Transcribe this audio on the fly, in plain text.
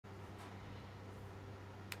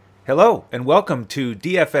Hello and welcome to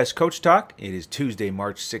DFS Coach Talk. It is Tuesday,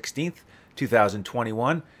 March 16th,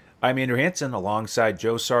 2021. I'm Andrew Hansen alongside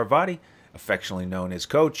Joe Sarvati, affectionately known as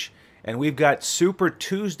Coach. And we've got Super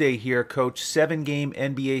Tuesday here, Coach. 7-game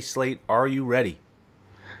NBA slate. Are you ready?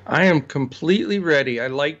 I am completely ready. I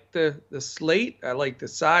like the slate. I like the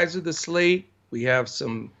size of the slate. We have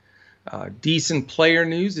some decent player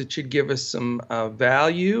news that should give us some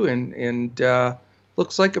value, and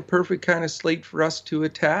looks like a perfect kind of slate for us to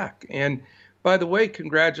attack. And by the way,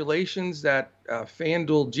 congratulations that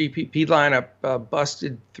FanDuel GPP lineup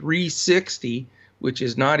busted 360, which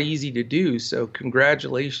is not easy to do. So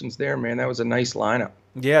congratulations there, man. That was a nice lineup.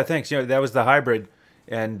 Yeah, thanks. That was the hybrid,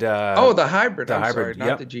 and Oh, the hybrid. the I'm sorry, hybrid. not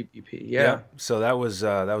Yep, the GPP. Yeah. yep. So that was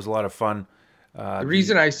a lot of fun. The The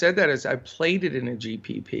reason I said that is I played it in a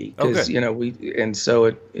GPP Oh, because good. so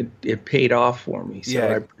it paid off for me. So I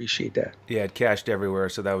Yeah, appreciate that. yeah. It cashed everywhere,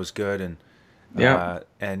 so that was good. Yeah,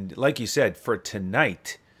 And like you said, for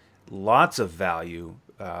tonight, lots of value,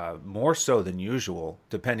 more so than usual,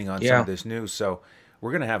 depending on some of yeah. this news. So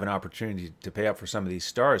we're going to have an opportunity to pay up for some of these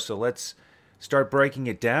stars. So let's start breaking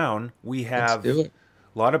it down. We Let's do have it.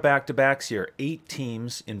 a lot of back-to-backs here. 8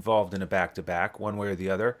 teams involved in a back-to-back, one way or the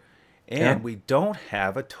other. Yeah, And we don't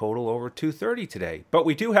have a total over 230 today, but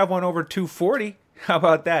we do have one over 240. How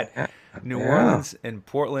about that? yeah, New yeah. Orleans and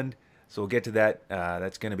Portland. So we'll get to that.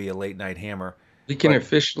 That's going to be a late night hammer. We can But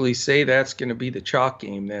officially say that's going to be the chalk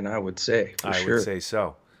game. Then I would say for I would sure. say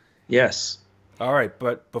so. Yes. All right,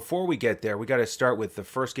 but before we get there, we got to start with the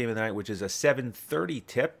first game of the night, which is a 7:30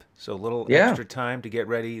 tip. So a little Yeah. extra time to get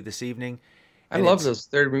ready this evening, I and love it's those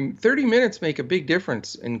 30 minutes make a big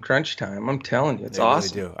difference in crunch time. I'm telling you, it's they really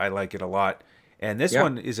awesome. do. I like it a lot. And this Yeah.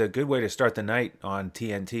 one is a good way to start the night on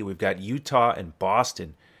TNT. We've got Utah and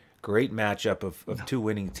Boston. Great matchup of two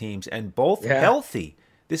winning teams and both Yeah. healthy.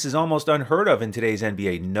 This is almost unheard of in today's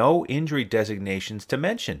NBA. No injury designations to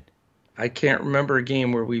mention. I can't remember a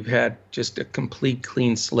game where we've had just a complete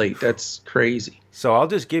clean slate. That's crazy. So I'll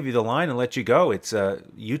just give you the line and let you go. It's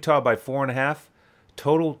Utah by 4.5,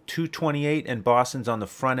 total 228, and Boston's on the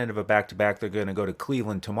front end of a back-to-back. They're going to go to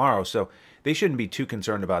Cleveland tomorrow, so they shouldn't be too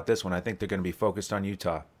concerned about this one. I think they're going to be focused on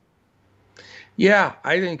Utah. Yeah,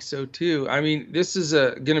 I think so too. I mean, this is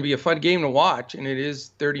going to be a fun game to watch, and it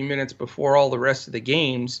is 30 minutes before all the rest of the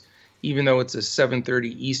games, even though it's a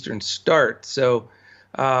 7:30 Eastern start. So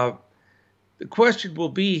uh, the question will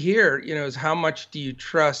be here, is how much do you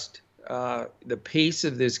trust the pace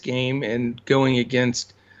of this game and going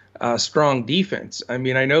against strong defense? I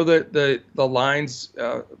mean, I know that the line's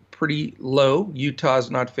pretty low. Utah's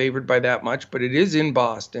not favored by that much, but it is in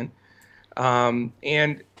Boston.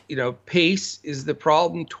 And pace is the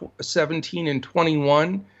problem. 17 and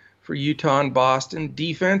 21 for Utah and Boston.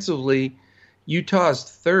 Defensively, Utah's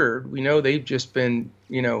third. We know they've just been,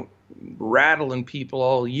 rattling people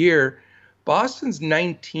all year. Boston's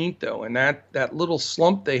 19th though, and that little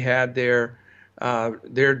slump they had there,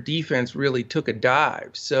 their defense really took a dive.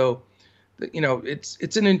 So,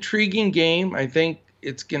 it's an intriguing game. I think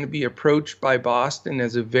it's going to be approached by Boston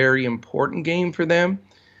as a very important game for them.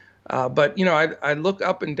 But I look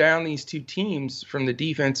up and down these two teams from the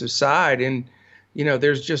defensive side, and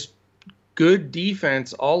there's just good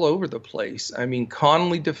defense all over the place. I mean,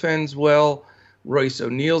 Conley defends well. Royce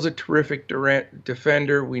O'Neal's a terrific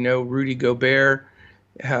defender. We know Rudy Gobert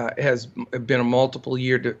has been a multiple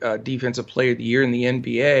year defensive player of the year in the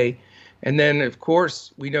NBA. And then, of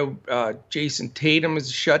course, we know Jason Tatum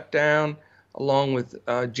is shut down, along with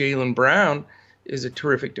Jaylen Brown is a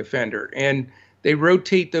terrific defender. And they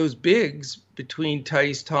rotate those bigs between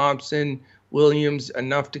Tice Thompson, Williams,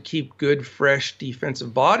 enough to keep good, fresh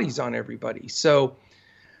defensive bodies on everybody. So,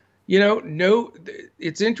 no,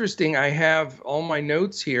 it's interesting. I have all my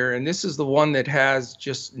notes here, and this is the one that has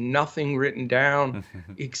just nothing written down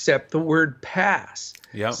except the word pass.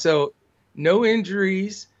 Yep. So, no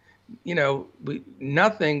injuries,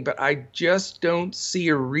 nothing, but I just don't see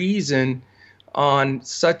a reason on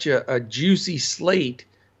such a juicy slate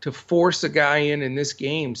to force a guy in this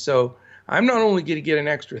game. So I'm not only going to get an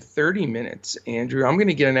extra 30 minutes, Andrew, I'm going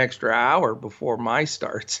to get an extra hour before my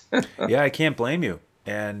starts. Yeah, I can't blame you.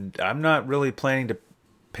 And I'm not really planning to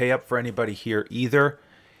pay up for anybody here either.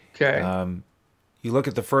 Okay. You look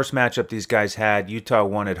at the first matchup these guys had, Utah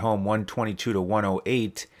won at home 122 to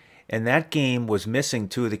 108. And that game was missing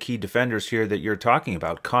two of the key defenders here that you're talking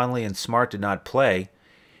about. Conley and Smart did not play.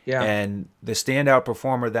 Yeah, And the standout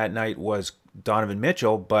performer that night was Donovan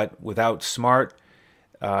Mitchell, but without Smart,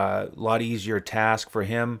 a lot easier task for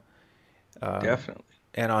him. definitely.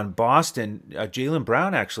 And on Boston, Jaylen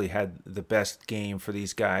Brown actually had the best game for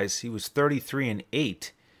these guys. He was 33 and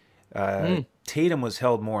 8, uh, Mm, Tatum was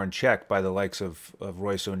held more in check by the likes of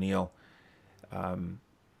Royce O'Neal.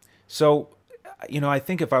 So, I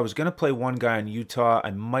think if I was going to play one guy in Utah,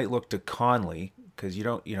 I might look to Conley because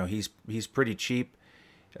he's pretty cheap.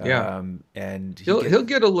 Yeah. And He'll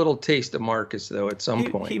get a little taste of Marcus though at some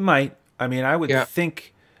point. He might. I mean, I would Yeah.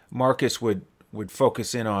 think Marcus would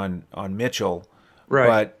focus in on Mitchell,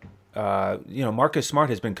 Right. but Marcus Smart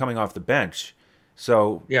has been coming off the bench,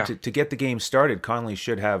 so Yeah. to get the game started, Conley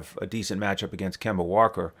should have a decent matchup against Kemba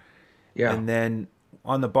Walker. Yeah. And then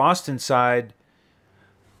on the Boston side,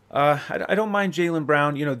 I don't mind Jaylen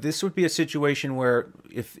Brown. This would be a situation where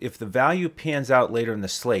if the value pans out later in the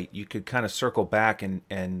slate, you could kind of circle back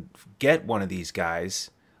and get one of these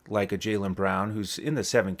guys like a Jaylen Brown who's in the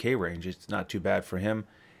 7K range. It's not too bad for him.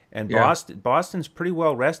 And Yeah. Boston's pretty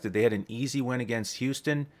well rested. They had an easy win against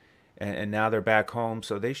Houston, and now they're back home,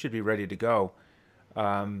 so they should be ready to go.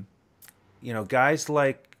 Guys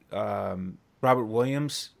like Robert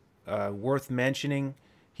Williams, worth mentioning.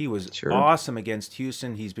 He was Sure. awesome against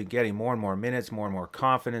Houston. He's been getting more and more minutes, more and more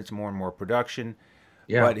confidence, more and more production.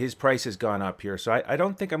 Yeah. But his price has gone up here. So I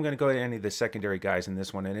don't think I'm going to go to any of the secondary guys in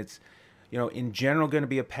this one. And it's, in general going to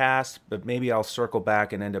be a pass, but maybe I'll circle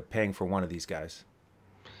back and end up paying for one of these guys.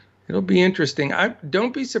 It'll be interesting. I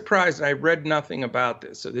don't be surprised. I read nothing about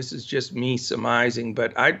this, so this is just me surmising.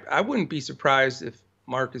 But I wouldn't be surprised if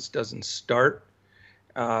Marcus doesn't start,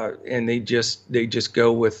 and they just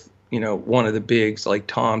go with one of the bigs like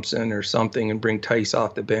Thompson or something, and bring Tice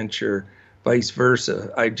off the bench or vice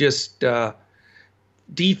versa. I just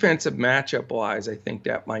defensive matchup wise, I think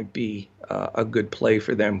that might be a good play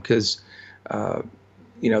for them because.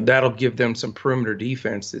 That'll give them some perimeter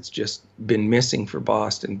defense that's just been missing for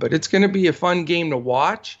Boston. But it's going to be a fun game to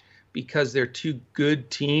watch because they're two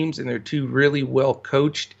good teams and they're two really well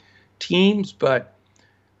coached teams. But,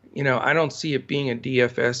 I don't see it being a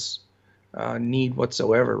DFS need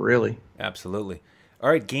whatsoever, really. Absolutely. All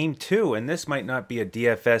right, game 2, and this might not be a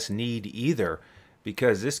DFS need either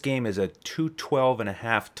because this game is a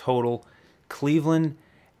 212.5 total. Cleveland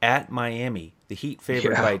at Miami. The Heat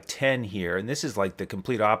favored by 10 here, and this is like the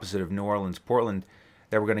complete opposite of New Orleans, Portland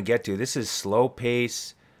that we're going to get to. This is slow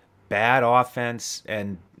pace, bad offense,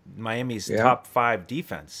 and Miami's top 5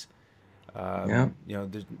 defense.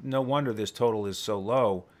 There's no wonder this total is so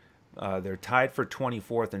low. They're tied for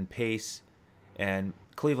 24th in pace, and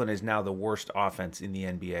Cleveland is now the worst offense in the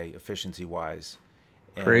NBA efficiency-wise.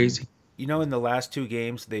 And, Crazy. In the last 2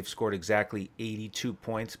 games, they've scored exactly 82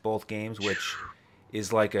 points both games, which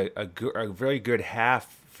is like a very good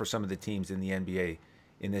half for some of the teams in the NBA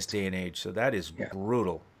in this day and age. So that is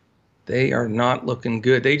brutal. They are not looking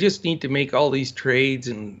good. They just need to make all these trades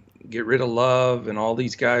and get rid of Love and all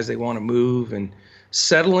these guys they want to move and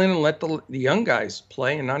settle in and let the young guys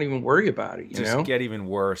play and not even worry about it. Just get even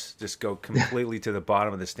worse. Just go completely to the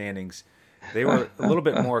bottom of the standings. They were a little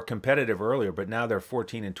bit more competitive earlier, but now they're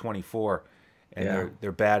 14 and 24, and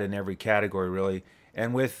they're bad in every category really.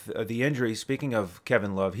 And with the injury, speaking of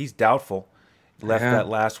Kevin Love, he's doubtful. Left that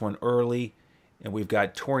last one early, and we've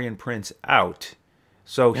got Taurean Prince out.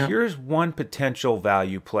 So here's one potential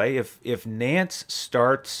value play. If Nance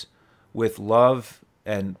starts with Love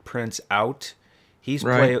and Prince out, he's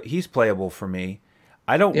playable for me.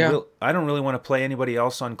 I don't really want to play anybody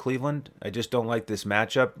else on Cleveland. I just don't like this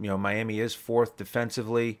matchup. Miami is 4th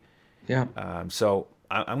defensively. Yeah. So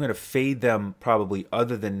I'm going to fade them probably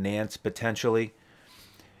other than Nance potentially.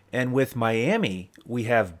 And with Miami, we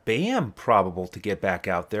have Bam probable to get back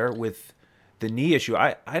out there with the knee issue.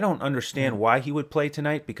 I don't understand why he would play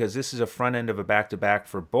tonight because this is a front end of a back-to-back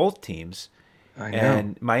for both teams. I know.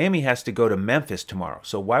 And Miami has to go to Memphis tomorrow.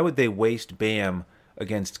 So why would they waste Bam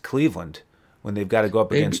against Cleveland when they've got to go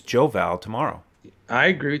up against Joe Val tomorrow? I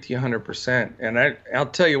agree with you 100%. And I'll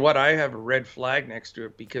tell you what, I have a red flag next to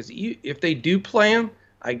it because if they do play him,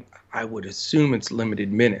 I would assume it's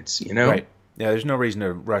limited minutes, Right. Yeah, there's no reason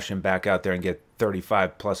to rush him back out there and get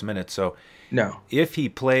 35-plus minutes. So no. If he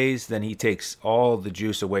plays, then he takes all the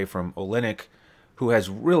juice away from Olynyk, who has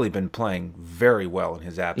really been playing very well in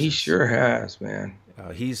his absence. He sure has, man.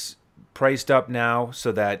 He's priced up now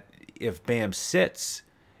so that if Bam sits,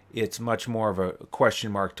 it's much more of a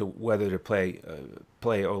question mark to whether to play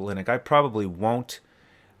Olynyk. I probably won't.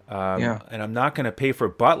 And I'm not going to pay for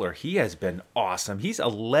Butler. He has been awesome. He's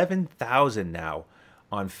 11,000 now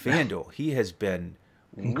on FanDuel. He has been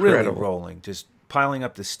really rolling, just piling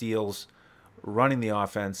up the steals, running the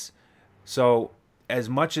offense. So as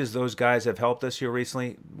much as those guys have helped us here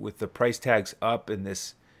recently, with the price tags up in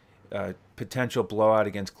this potential blowout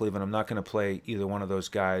against Cleveland, I'm not going to play either one of those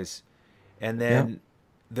guys. And then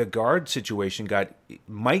the guard situation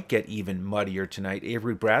might get even muddier tonight.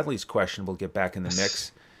 Avery Bradley's questionable to get back in the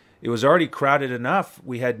mix. It was already crowded enough.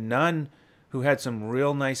 We had Nunn, who had some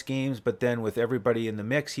real nice games, but then with everybody in the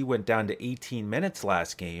mix, he went down to 18 minutes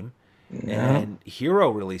last game. Yeah. And Hero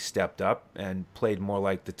really stepped up and played more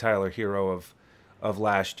like the Tyler Hero of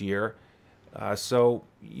last year. So,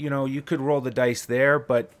 you could roll the dice there,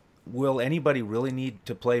 but will anybody really need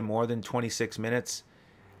to play more than 26 minutes?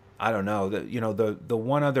 I don't know. The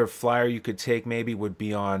one other flyer you could take maybe would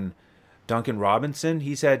be on Duncan Robinson.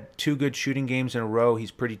 He's had 2 good shooting games in a row.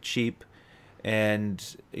 He's pretty cheap. And,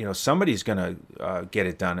 somebody's going to get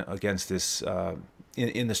it done against this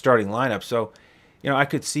in the starting lineup. So, I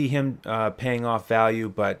could see him paying off value,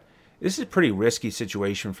 but this is a pretty risky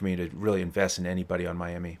situation for me to really invest in anybody on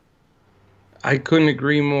Miami. I couldn't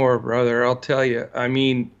agree more, brother. I'll tell you. I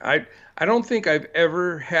mean, I don't think I've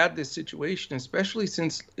ever had this situation, especially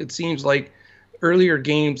since it seems like earlier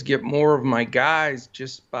games get more of my guys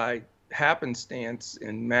just by happenstance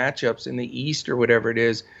and matchups in the East or whatever it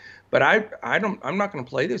is. But I'm not going to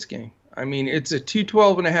play this game. I mean, it's a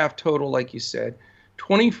 212.5 total, like you said,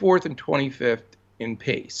 24th and 25th in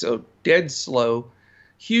pace. So dead slow,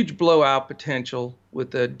 huge blowout potential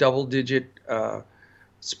with a double-digit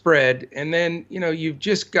spread. And then, you've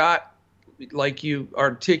just got, like you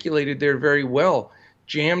articulated there very well,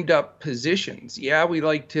 jammed up positions. Yeah, we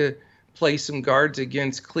like to play some guards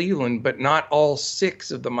against Cleveland, but not all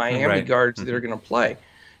 6 of the Miami guards that are going to play.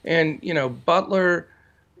 And, Butler,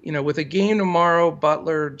 with a game tomorrow,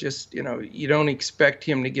 Butler just, you don't expect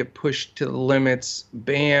him to get pushed to the limits.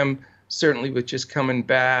 Bam, certainly with just coming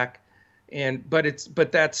back.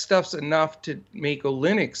 But that stuff's enough to make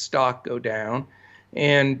Olynyk's stock go down.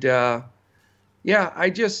 And I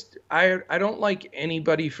don't like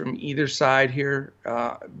anybody from either side here,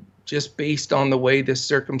 just based on the way this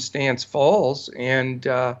circumstance falls. And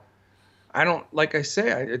like I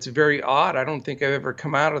say, it's very odd. I don't think I've ever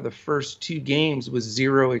come out of the first 2 games with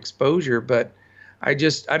 0 exposure, but I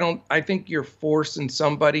think you're forcing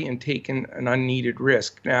somebody and taking an unneeded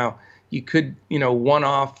risk. Now, you could, one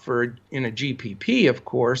off in a GPP, of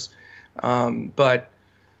course, but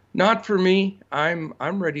not for me. I'm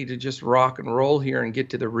ready to just rock and roll here and get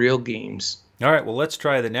to the real games. All right, well, let's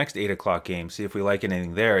try the next 8 o'clock game, see if we like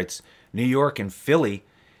anything there. It's New York and Philly.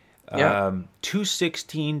 Yeah.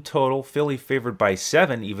 216 total. Philly favored by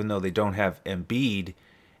 7, even though they don't have Embiid.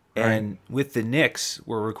 And with the Knicks,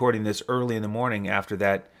 we're recording this early in the morning after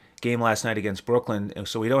that game last night against Brooklyn,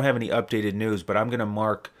 so we don't have any updated news, but I'm going to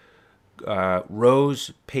mark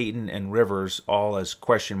Rose, Payton, and Rivers all as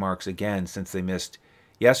question marks again since they missed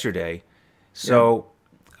yesterday. So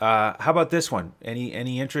how about this one?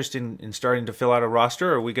 Any interest in starting to fill out a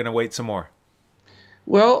roster, or are we going to wait some more?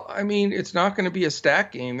 Well, I mean, it's not going to be a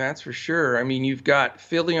stack game, that's for sure. I mean, you've got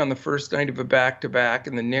Philly on the first night of a back-to-back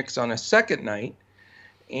and the Knicks on a second night.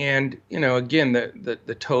 And, again,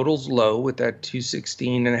 the total's low with that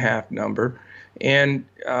 216.5 number. And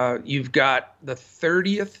you've got the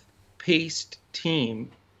 30th paced team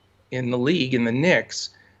in the league in the Knicks.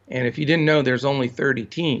 And if you didn't know, there's only 30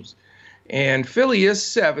 teams. And Philly is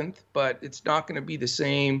 7th, but it's not going to be the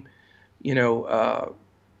same,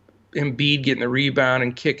 Embiid getting the rebound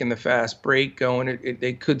and kicking the fast break going.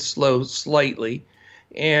 They could slow slightly.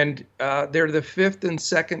 And they're the 5th and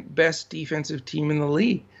 2nd best defensive team in the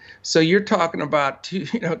league. So you're talking about two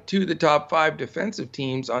of the top 5 defensive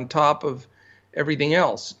teams on top of everything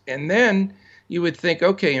else. And then you would think,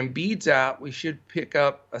 okay, Embiid's out. We should pick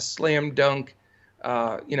up a slam dunk,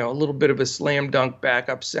 a little bit of a slam dunk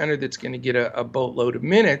backup center that's going to get a boatload of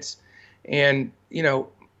minutes. And,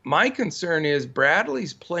 my concern is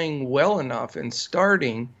Bradley's playing well enough and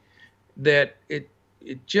starting that it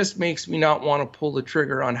just makes me not want to pull the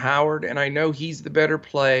trigger on Howard. And I know he's the better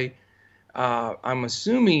play. I'm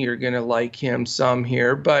assuming you're going to like him some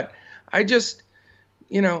here, but I just,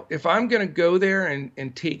 if I'm going to go there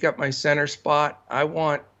and take up my center spot, I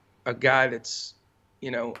want a guy that's,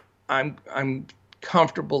 I'm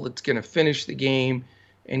comfortable that's going to finish the game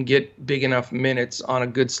and get big enough minutes on a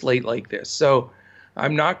good slate like this. So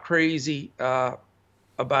I'm not crazy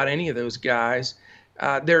about any of those guys.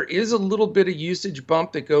 There is a little bit of usage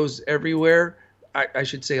bump that goes everywhere. I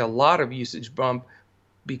should say a lot of usage bump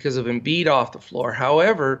because of Embiid off the floor.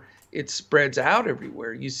 However, it spreads out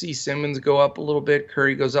everywhere. You see Simmons go up a little bit,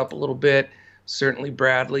 Curry goes up a little bit, certainly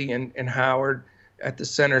Bradley and Howard at the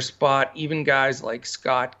center spot. Even guys like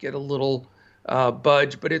Scott get a little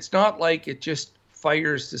budge, but it's not like it just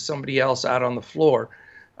fires to somebody else out on the floor.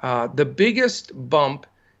 The biggest bump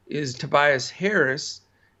is Tobias Harris,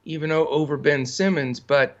 even though over Ben Simmons,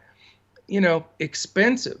 but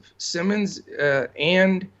expensive. Simmons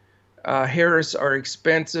and Harris are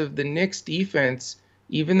expensive. The Knicks defense,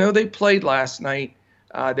 even though they played last night,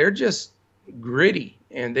 they're just gritty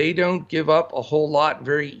and they don't give up a whole lot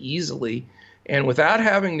very easily. And without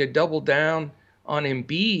having to double down on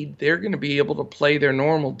Embiid, they're going to be able to play their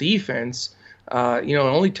normal defense. The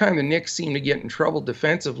only time the Knicks seem to get in trouble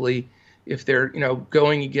defensively if they're,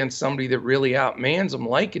 going against somebody that really outmans them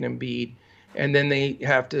like an Embiid, and then they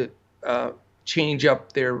have to change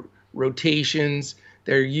up their rotations.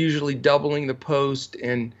 They're usually doubling the post,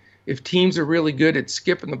 and if teams are really good at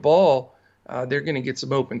skipping the ball, they're going to get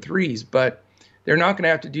some open threes. But they're not going to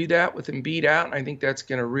have to do that with Embiid out, and I think that's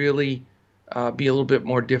going to really be a little bit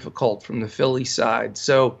more difficult from the Philly side.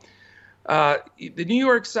 So the New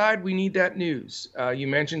York side, we need that news. You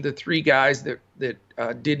mentioned the three guys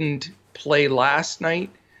that didn't play last night,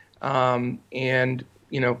 and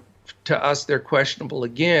to us they're questionable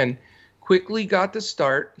again. Quickly got the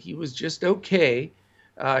start. He was just okay.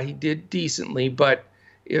 He did decently, but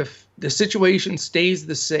if the situation stays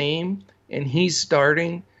the same and he's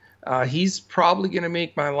starting, he's probably going to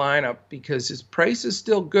make my lineup because his price is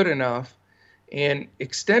still good enough. And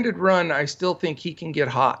extended run, I still think he can get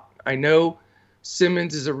hot. I know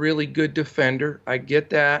Simmons is a really good defender. I get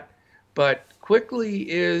that. But Quickly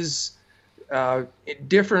is a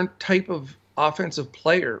different type of offensive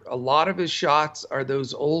player. A lot of his shots are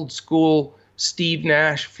those old school Steve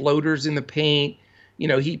Nash floaters in the paint.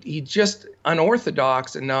 He just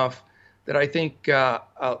unorthodox enough that I think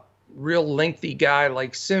a real lengthy guy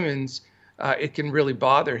like Simmons, it can really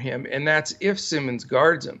bother him. And that's if Simmons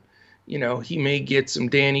guards him. He may get some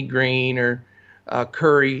Danny Green or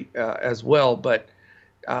Curry as well. But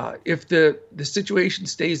if the situation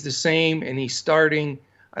stays the same and he's starting,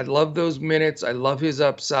 I love those minutes. I love his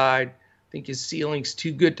upside. I think his ceiling's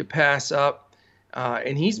too good to pass up.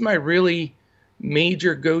 And he's my really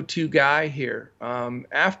major go-to guy here.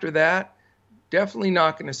 After that, definitely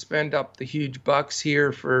not going to spend up the huge bucks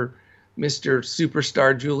here for Mr.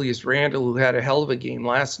 Superstar Julius Randle, who had a hell of a game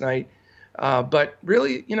last night. But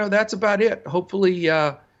really, that's about it. Hopefully,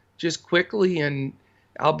 just quickly, and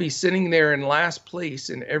I'll be sitting there in last place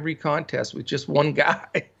in every contest with just one guy.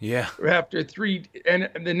 Yeah. After three, and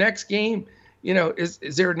the next game,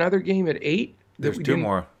 is there another game at 8? There's two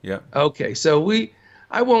more. Yeah. Okay, so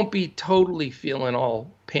I won't be totally feeling all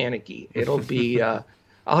panicky. It'll be, I'll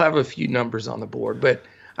have a few numbers on the board, but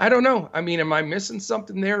I don't know. I mean, am I missing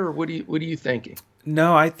something there, or what are you thinking?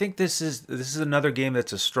 No, I think this is another game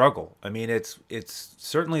that's a struggle. I mean, it's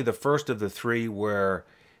certainly the first of the three where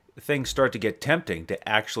things start to get tempting to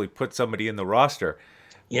actually put somebody in the roster.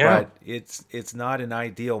 Yeah. But it's not an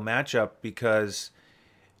ideal matchup because,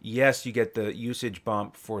 yes, you get the usage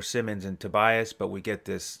bump for Simmons and Tobias, but we get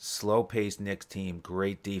this slow-paced Knicks team,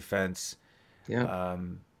 great defense. Yeah.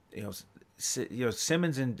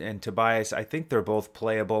 Simmons and Tobias, I think they're both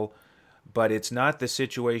playable. But it's not the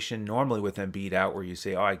situation normally with Embiid out where you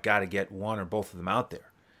say, oh, I got to get one or both of them out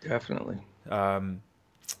there. Definitely.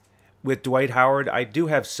 With Dwight Howard, I do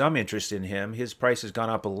have some interest in him. His price has gone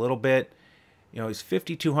up a little bit. He's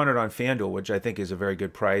 $5,200 on FanDuel, which I think is a very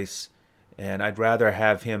good price. And I'd rather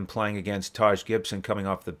have him playing against Taj Gibson coming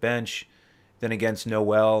off the bench than against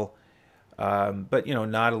Noel. But,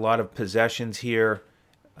 not a lot of possessions here.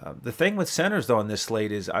 The thing with centers, though, on this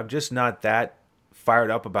slate is I'm just not that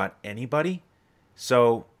fired up about anybody.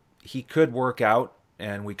 So he could work out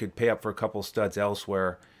and we could pay up for a couple studs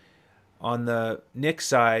elsewhere. On the Knicks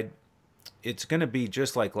side, it's going to be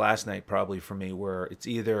just like last night probably for me, where it's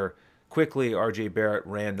either Quickly, RJ Barrett,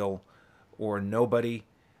 Randall, or nobody.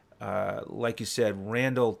 Like you said,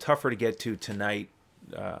 Randall, tougher to get to tonight.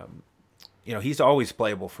 He's always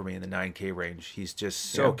playable for me in the 9K range. He's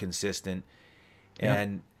just so consistent. Yeah.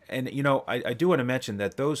 And I do want to mention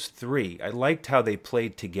that those three, I liked how they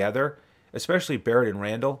played together, especially Barrett and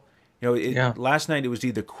Randall. Last night it was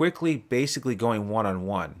either Quickly basically going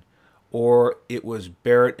one-on-one, or it was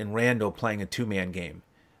Barrett and Randall playing a two-man game.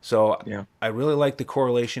 So I really like the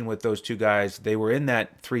correlation with those two guys. They were in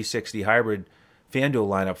that 360 hybrid FanDuel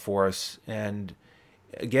lineup for us. And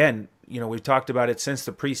again, we've talked about it since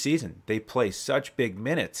the preseason. They play such big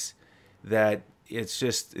minutes that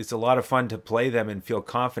it's a lot of fun to play them and feel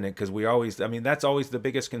confident because that's always the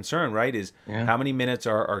biggest concern, right? Is how many minutes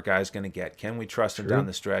are our guys going to get? Can we trust them down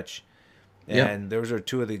the stretch? And those are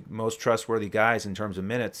two of the most trustworthy guys in terms of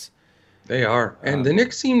minutes. They are. And the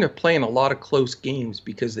Knicks seem to play in a lot of close games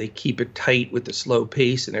because they keep it tight with the slow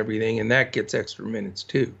pace and everything, and that gets extra minutes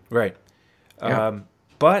too. Right. Yeah.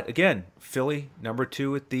 But again, Philly, number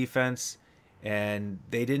 2 with defense, and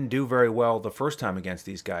they didn't do very well the first time against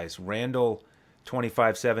these guys. Randall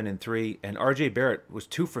 25, 7, and 3. And R.J. Barrett was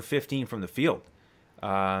 2 for 15 from the field.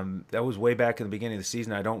 That was way back in the beginning of the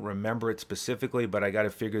season. I don't remember it specifically, but I got to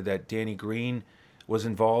figure that Danny Green was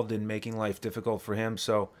involved in making life difficult for him.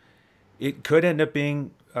 So it could end up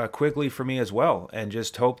being Quigley for me as well, and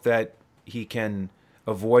just hope that he can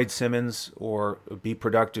avoid Simmons or be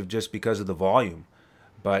productive just because of the volume.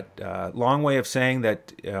 But long way of saying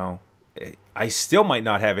that, I still might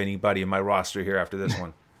not have anybody in my roster here after this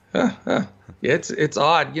one. It's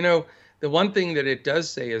odd. The one thing that it does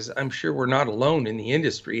say is I'm sure we're not alone in the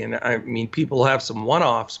industry. And I mean, people have some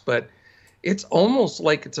one-offs, but it's almost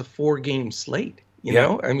like it's a 4-game slate. You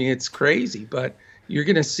know, I mean, it's crazy, but you're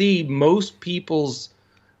going to see most people's,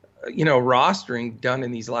 rostering done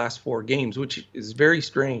in these last 4 games, which is very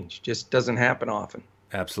strange. Just doesn't happen often.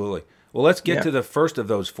 Absolutely. Well, let's get to the first of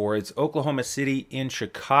those 4. It's Oklahoma City in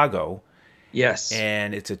Chicago. Yes.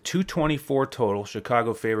 And it's a 224 total.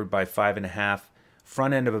 Chicago favored by 5.5.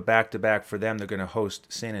 Front end of a back-to-back for them. They're going to host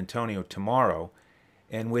San Antonio tomorrow.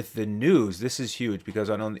 And with the news, this is huge because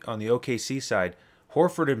on the OKC side,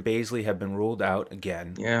 Horford and Baisley have been ruled out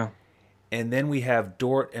again. Yeah. And then we have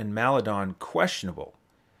Dort and Maledon questionable.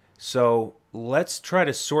 So let's try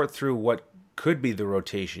to sort through what could be the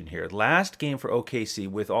rotation here. Last game for OKC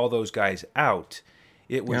with all those guys out,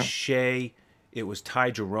 it was Shea, it was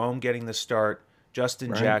Ty Jerome getting the start,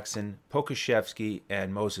 Justin Jackson, Pokusevski,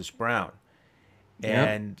 and Moses Brown.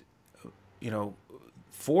 And,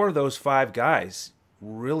 4 of those 5 guys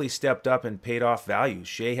really stepped up and paid off value.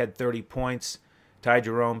 Shea had 30 points. Ty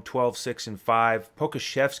Jerome, 12, 6, and 5.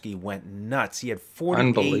 Pokusevski went nuts. He had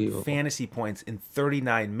 48 fantasy points in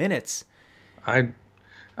 39 minutes. I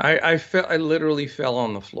literally fell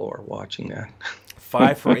on the floor watching that.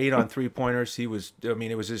 5 for 8 on 3-pointers. It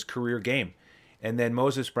was his career game. And then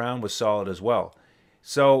Moses Brown was solid as well.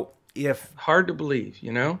 So hard to believe,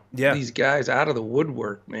 Yeah. These guys out of the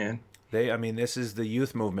woodwork, man. This is the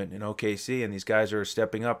youth movement in OKC, and these guys are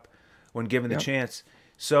stepping up when given the chance.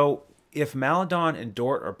 So if Maledon and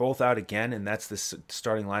Dort are both out again, and that's the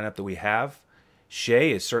starting lineup that we have,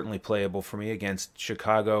 Shea is certainly playable for me against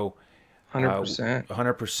Chicago. 100%.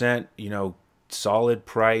 100%, solid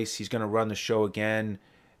price. He's going to run the show again.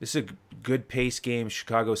 This is a good pace game.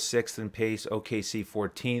 Chicago 6th in pace, OKC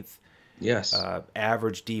 14th. Yes.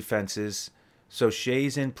 Average defenses. So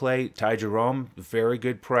Shea's in play. Ty Jerome, very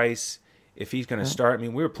good price. If he's going to start, we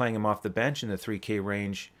were playing him off the bench in the 3K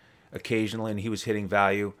range occasionally, and he was hitting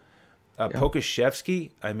value.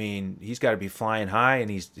 Pokusevski, he's got to be flying high, and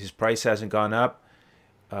his price hasn't gone up.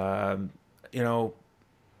 Do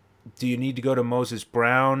you need to go to Moses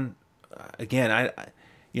Brown? Again,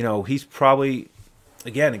 he's probably,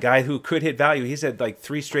 a guy who could hit value. He's had like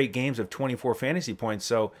 3 straight games of 24 fantasy points,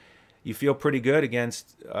 so you feel pretty good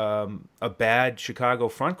against a bad Chicago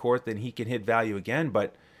front court, then he can hit value again.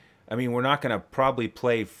 But, we're not going to probably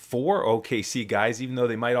play 4 OKC guys, even though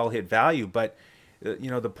they might all hit value. But,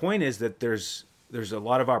 the point is that there's a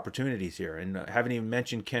lot of opportunities here. And I haven't even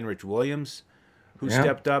mentioned Kenrich Williams, who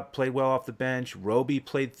stepped up, played well off the bench. Roby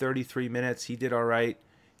played 33 minutes. He did all right.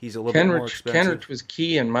 He's a little bit more expensive. Kenrich was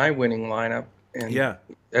key in my winning lineup and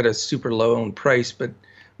at a super low owned price. But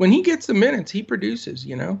when he gets the minutes, he produces,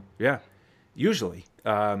 Yeah, usually.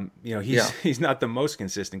 He's not the most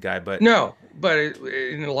consistent guy, but no, but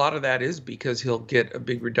and a lot of that is because he'll get a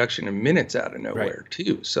big reduction in minutes out of nowhere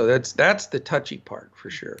too. So that's the touchy part for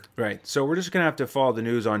sure. Right. So we're just gonna have to follow the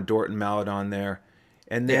news on Dort and Maledon there,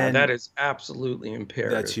 and then that is absolutely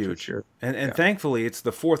imperative. That's huge. For sure. And thankfully it's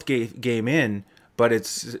the 4th game in, but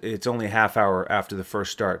it's only a half hour after the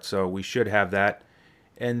first start, so we should have that.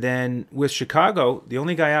 And then with Chicago, the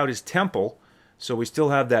only guy out is Temple. So we still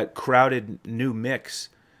have that crowded new mix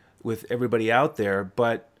with everybody out there,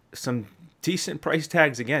 but some decent price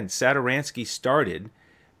tags again. Satoransky started,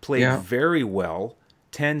 played very well,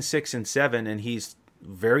 10, 6, and 7, and he's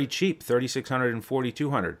very cheap, 3,600 and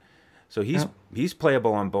 4,200. So he's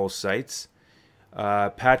playable on both sites.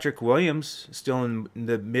 Patrick Williams, still in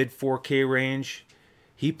the mid 4K range.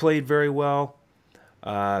 He played very well.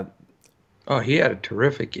 He had a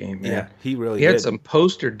terrific game, man. Yeah, he really did. He had did. some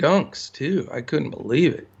poster dunks, too. I couldn't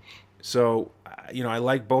believe it. So, I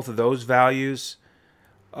like both of those values.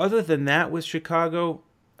 Other than that with Chicago,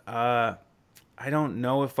 I don't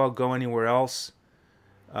know if I'll go anywhere else.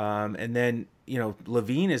 And then,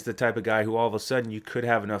 Levine is the type of guy who all of a sudden you could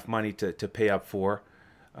have enough money to pay up for.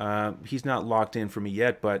 He's not locked in for me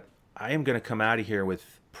yet, but I am going to come out of here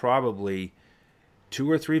with probably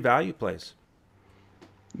 2 or 3 value plays.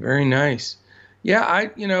 Very nice. Yeah,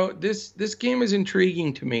 this game is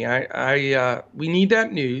intriguing to me. We need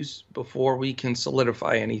that news before we can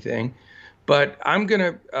solidify anything. But I'm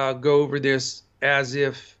gonna go over this as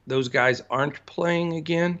if those guys aren't playing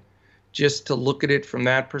again, just to look at it from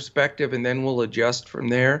that perspective, and then we'll adjust from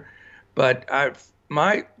there. But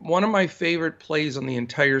one of my favorite plays on the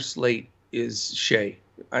entire slate is Shea.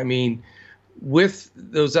 I mean, with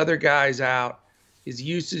those other guys out, his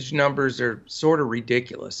usage numbers are sort of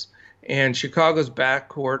ridiculous. And Chicago's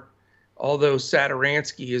backcourt, although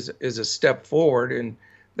Satoransky is a step forward, and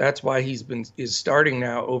that's why is starting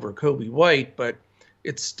now over Kobe White, but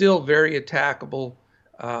it's still very attackable.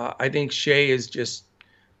 I think Shea is just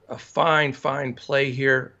a fine play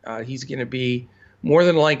here. He's going to be more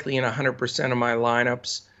than likely in 100% of my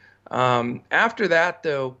lineups. After that,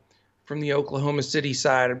 though, from the Oklahoma City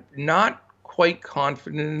side, I'm not quite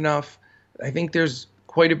confident enough. I think there's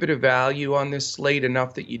quite a bit of value on this slate,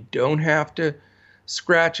 enough that you don't have to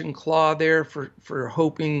scratch and claw there for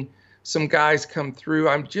hoping some guys come through.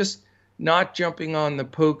 I'm just not jumping on the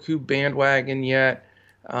Poku bandwagon yet.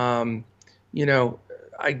 You know,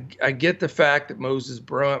 I get the fact that Moses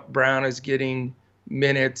Brown is getting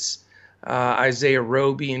minutes, Isaiah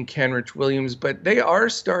Roby and Kenrich Williams, but they are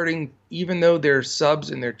starting, even though they're subs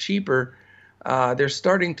and they're cheaper, they're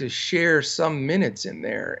starting to share some minutes in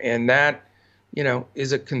there, and that, you know,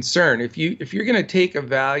 is a concern. If you're going to take a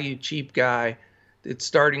value cheap guy that's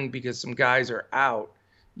starting because some guys are out,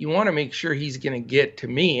 you want to make sure he's going to get, to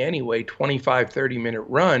me anyway, 25, 30-minute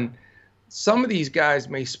run. Some of these guys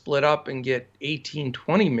may split up and get 18,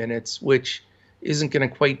 20 minutes, which isn't going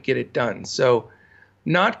to quite get it done. So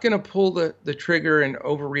not going to pull the trigger and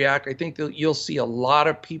overreact. I think that you'll see a lot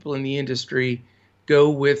of people in the industry go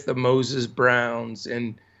with the Moses Browns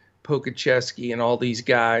and Pokusevski and all these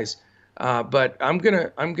guys. But I'm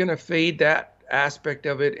gonna fade that aspect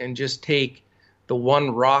of it and just take the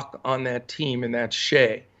one rock on that team, and that's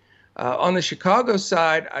Shea. On the Chicago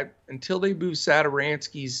side, until they move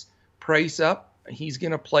Satoransky's price up, he's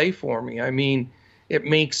going to play for me. I mean, it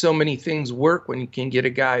makes so many things work when you can get a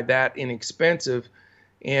guy that inexpensive.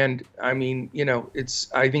 And I mean, you know,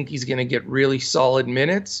 I think he's going to get really solid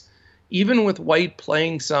minutes. Even with White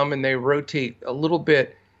playing some and they rotate a little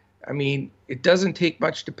bit, I mean, it doesn't take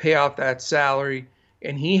much to pay off that salary,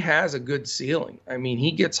 and he has a good ceiling. I mean,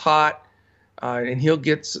 he gets hot, and he'll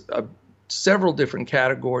get several different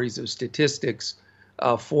categories of statistics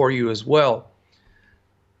for you as well.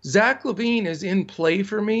 Zach LaVine is in play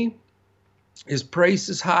for me. His price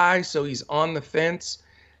is high, so he's on the fence.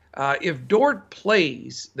 If Dort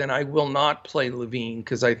plays, then I will not play LaVine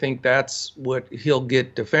because I think that's what he'll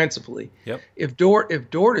get defensively. Yep. If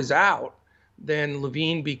Dort is out, then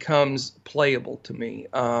LaVine becomes playable to me.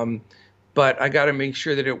 But I got to make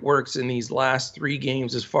sure that it works in these last 3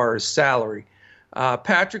 games as far as salary.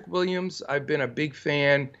 Patrick Williams, I've been a big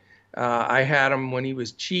fan. I had him when he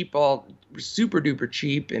was cheap, all super duper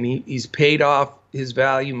cheap, and he's paid off his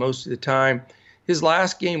value most of the time. His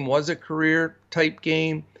last game was a career type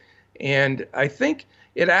game, and I think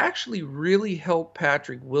it actually really helped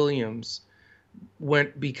Patrick Williams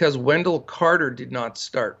because Wendell Carter did not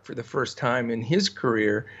start for the first time in his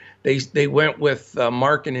career. They went with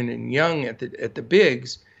Markkanen and Young at the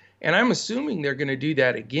bigs, and I'm assuming they're going to do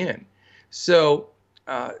that again. So,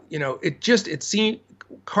 you know, it seemed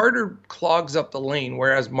Carter clogs up the lane,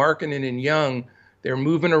 whereas Markkanen and Young, they're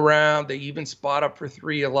moving around. They even spot up for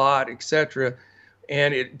 3 a lot, etc.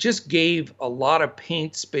 And it just gave a lot of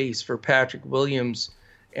paint space for Patrick Williams,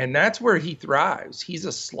 and that's where he thrives. He's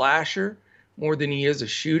a slasher more than he is a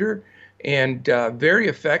shooter, and very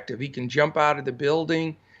effective. He can jump out of the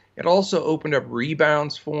building. It also opened up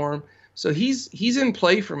rebounds for him. So he's in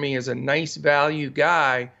play for me as a nice value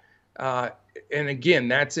guy. And again,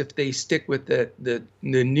 that's if they stick with the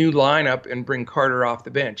new lineup and bring Carter off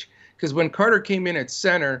the bench. Because when Carter came in at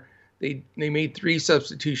center, they made 3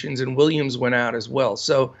 substitutions and Williams went out as well.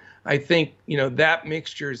 So I think, you know, that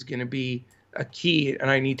mixture is going to be a key,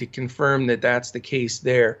 and I need to confirm that that's the case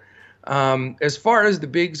there. As far as the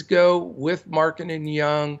bigs go, with Markkanen and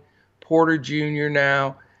Young, Porter Jr.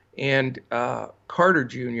 now, and Carter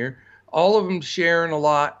Jr., all of them sharing a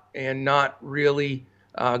lot and not really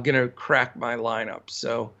going to crack my lineup.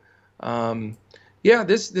 So, yeah,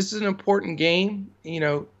 this is an important game. You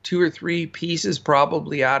know, 2 or 3 pieces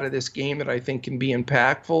probably out of this game that I think can be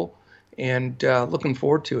impactful, and looking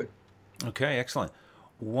forward to it. Okay, excellent.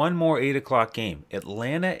 One more 8 o'clock game,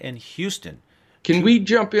 Atlanta and Houston. Can we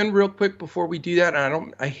jump in real quick before we do that?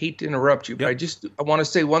 I hate to interrupt you, but I want to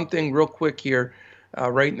say one thing real quick here,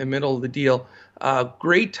 right in the middle of the deal.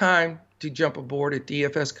 Great time to jump aboard at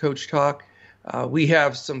DFS Coach Talk. We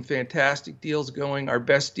have some fantastic deals going, our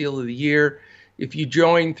best deal of the year. If you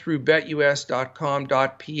join through betus.com.pa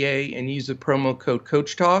and use the promo code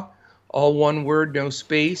Coach Talk, all one word, no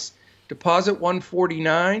space, deposit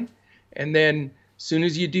 149, and then as soon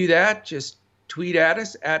as you do that, just tweet at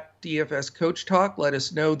us at DFS Coach Talk. Let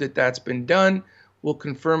us know that that's been done. We'll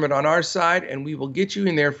confirm it on our side, and we will get you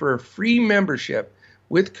in there for a free membership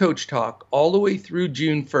with Coach Talk all the way through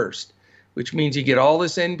June 1st, which means you get all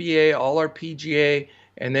this NBA, all our PGA,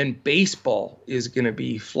 and then baseball is going to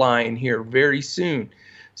be flying here very soon.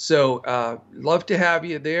 So love to have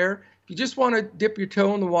you there. If you just want to dip your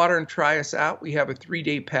toe in the water and try us out, we have a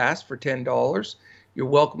 3-day pass for $10. You're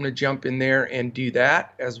welcome to jump in there and do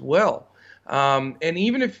that as well. And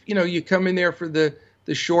even if you come in there for the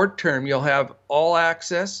short term, you'll have all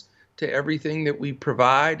access to everything that we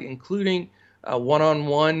provide, including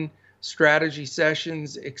one-on-one strategy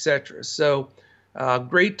sessions, etc. So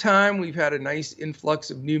great time. We've had a nice influx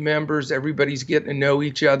of new members. Everybody's getting to know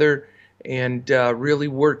each other and really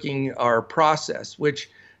working our process, which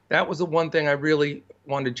that was the one thing I really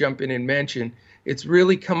wanted to jump in and mention. It's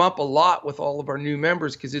really come up a lot with all of our new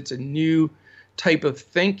members because it's a new type of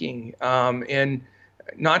thinking. And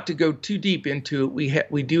not to go too deep into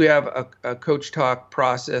it, we do have a Coach Talk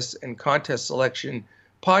process and contest selection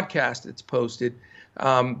podcast that's posted.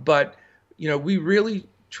 But we really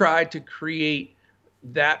tried to create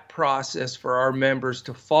that process for our members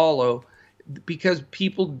to follow, because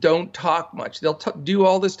people don't talk much. They'll do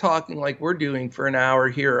all this talking like we're doing for an hour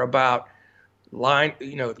here about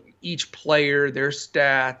each player, their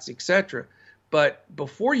stats, etc. But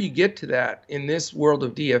before you get to that, in this world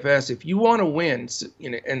of DFS, if you want to win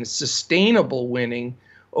and sustainable winning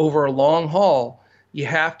over a long haul, you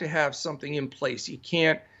have to have something in place. You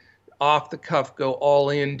can't off the cuff go all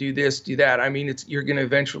in, do this, do that. I mean, you're going to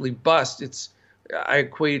eventually bust. I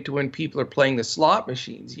equate it to when people are playing the slot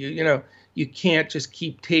machines. You can't just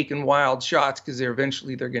keep taking wild shots because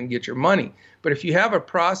eventually they're going to get your money. But if you have a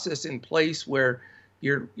process in place where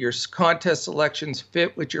your contest selections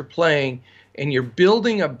fit what you're playing and you're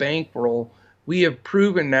building a bankroll, we have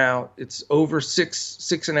proven now it's over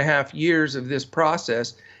six and a half years of this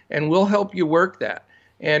process, and we'll help you work that.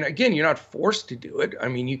 And again, you're not forced to do it. I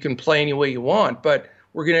mean, you can play any way you want, but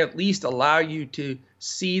we're going to at least allow you to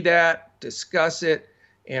see that, discuss it,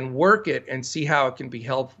 and work it and see how it can be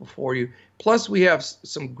helpful for you. Plus, we have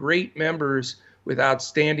some great members with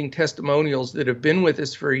outstanding testimonials that have been with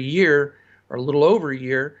us for a year or a little over a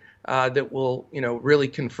year that will, really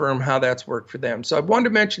confirm how that's worked for them. So I wanted to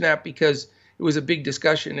mention that because it was a big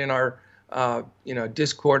discussion in our,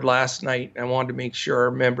 Discord last night. I wanted to make sure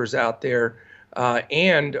our members out there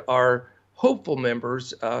and our hopeful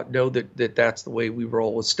members know that that's the way we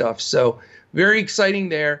roll with stuff. So very exciting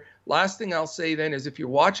there. Last thing I'll say then is if you're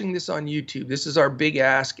watching this on YouTube, this is our big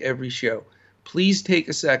ask every show. Please take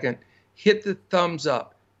a second, hit the thumbs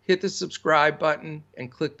up, hit the subscribe button,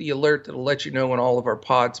 and click the alert that'll let you know when all of our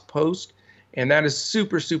pods post. And that is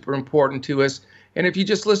super, super important to us. And if you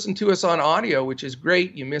just listen to us on audio, which is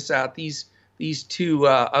great, you miss out these two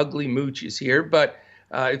ugly mooches here. But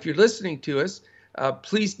if you're listening to us,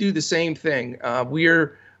 please do the same thing.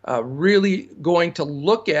 We're really going to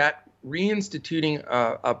look at reinstituting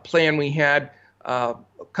a plan we had a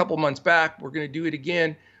couple months back. We're going to do it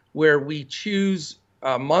again, where we choose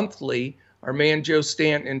monthly. Our man Joe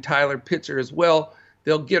Stanton and Tyler Pitzer as well.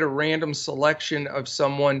 They'll get a random selection of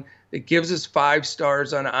someone that gives us 5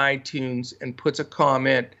 stars on iTunes and puts a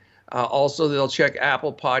comment. Also, they'll check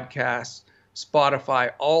Apple Podcasts,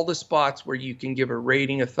 Spotify, all the spots where you can give a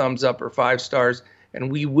rating, a thumbs up or 5 stars,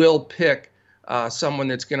 and we will pick someone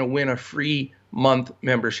that's going to win a free month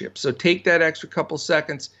membership. So take that extra couple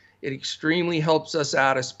seconds. It extremely helps us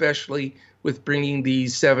out, especially with bringing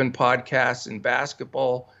these 7 podcasts and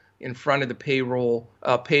basketball in front of the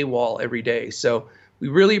paywall every day. So we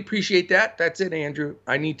really appreciate that. That's it, Andrew.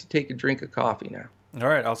 I need to take a drink of coffee now. All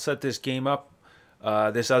right, I'll set this game up.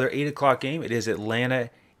 This other 8 o'clock game, it is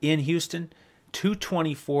Atlanta in Houston,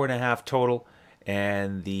 224.5 total,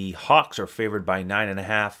 and the Hawks are favored by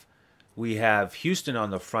 9.5. We have Houston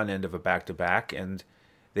on the front end of a back-to-back, and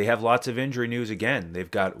they have lots of injury news again.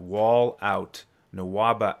 They've got Wall out,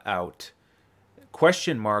 Nwaba out,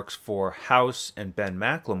 question marks for House and Ben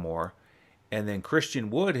McLemore, and then Christian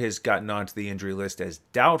Wood has gotten onto the injury list as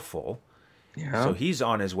doubtful. Yeah. So he's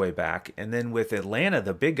on his way back. And then with Atlanta,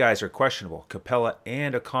 the big guys are questionable, Capella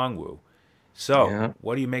and Okongwu. So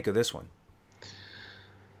what do you make of this one?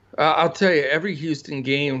 I'll tell you, every Houston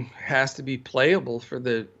game has to be playable for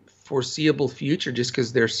the foreseeable future just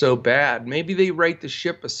because they're so bad. Maybe they right the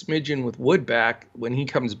ship a smidgen with Wood back when he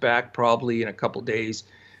comes back probably in a couple days.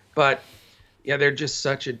 But, yeah, they're just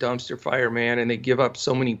such a dumpster fire, man, and they give up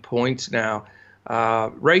so many points now.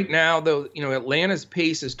 Right now, though, Atlanta's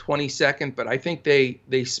pace is 22nd, but I think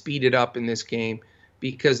they speed it up in this game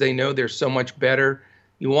because they know they're so much better.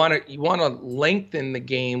 You want to lengthen the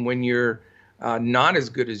game when you're not as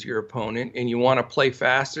good as your opponent, and you want to play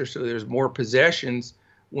faster so there's more possessions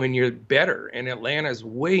when you're better. And Atlanta is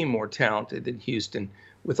way more talented than Houston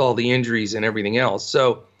with all the injuries and everything else.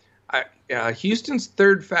 So Houston's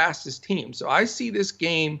third fastest team. So I see this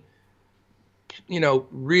game,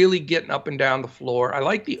 really getting up and down the floor. I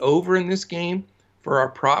like the over in this game for our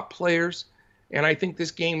prop players. And I think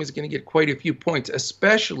this game is going to get quite a few points,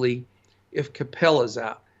 especially if Capella's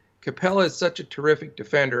out. Capella is such a terrific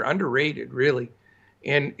defender, underrated, really.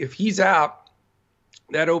 And if he's out,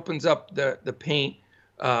 that opens up the paint,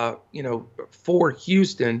 for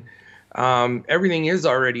Houston. Everything is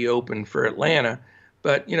already open for Atlanta.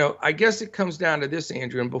 But, I guess it comes down to this,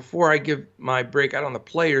 Andrew. And before I give my breakout on the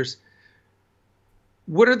players,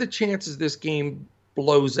 what are the chances this game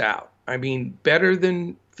blows out? I mean, better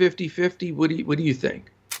than 50-50? What do you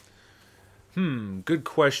think? Good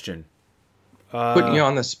question. Putting you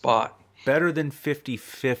on the spot. Better than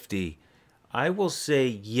 50-50. I will say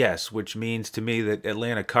yes, which means to me that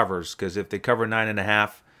Atlanta covers, because if they cover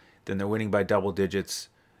 9.5, then they're winning by double digits.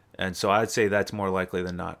 And so I'd say that's more likely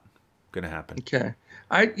than not going to happen. Okay.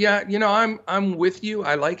 I'm with you.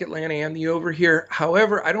 I like Atlanta and the over here.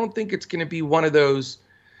 However, I don't think it's going to be one of those,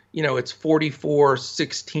 it's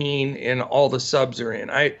 44-16 and all the subs are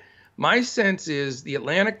in. My sense is the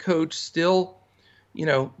Atlanta coach still,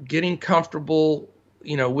 getting comfortable,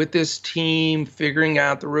 with this team, figuring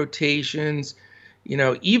out the rotations,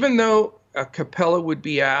 even though a Capella would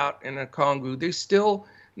be out and a Kongu, they still,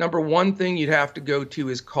 number one thing you'd have to go to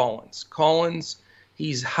is Collins.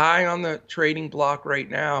 He's high on the trading block right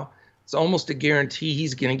now. It's almost a guarantee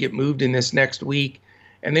he's going to get moved in this next week.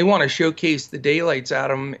 And they want to showcase the daylights out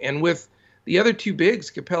of him. And with the other two bigs,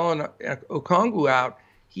 Capella and Okongwu out,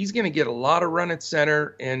 he's going to get a lot of run at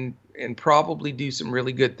center and probably do some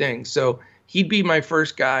really good things. So he'd be my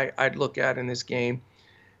first guy I'd look at in this game.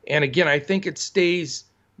 And again, I think it stays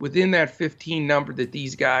within that 15 number that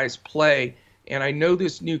these guys play. And I know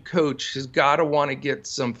this new coach has got to want to get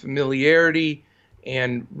some familiarity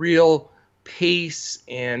and real pace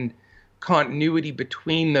and continuity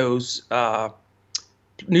between those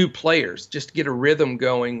new players, just to get a rhythm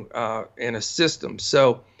going and a system.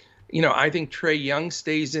 So, I think Trae Young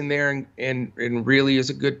stays in there and really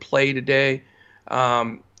is a good play today.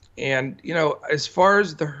 As far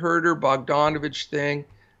as the Herder Bogdanovich thing,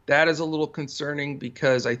 that is a little concerning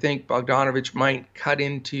because I think Bogdanovich might cut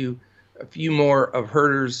into a few more of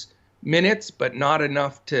Herder's minutes, but not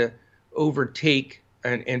enough to overtake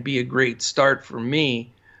and be a great start for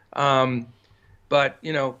me. But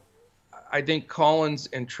I think Collins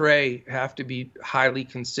and Trae have to be highly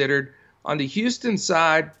considered. On the Houston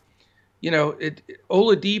side,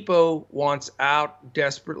 Oladipo wants out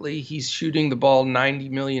desperately. He's shooting the ball 90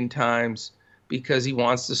 million times because he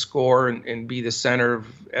wants to score and be the center of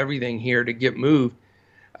everything here to get moved.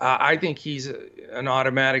 I think he's an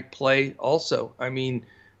automatic play also. I mean,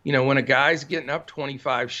 when a guy's getting up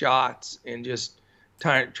 25 shots and just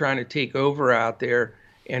trying to take over out there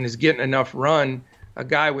and is getting enough run, a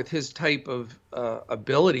guy with his type of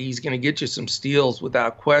ability, he's going to get you some steals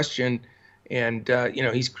without question. And,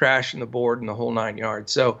 he's crashing the board in the whole 9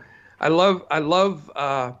 yards. So I love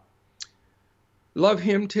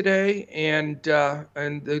him today and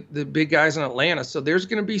the big guys in Atlanta. So there's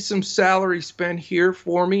going to be some salary spent here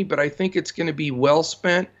for me, but I think it's going to be well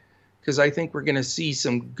spent because I think we're going to see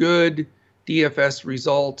some good DFS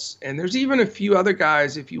results. And there's even a few other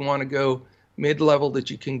guys, if you want to go mid-level, that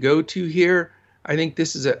you can go to here. I think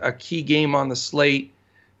this is a key game on the slate.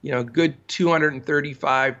 Good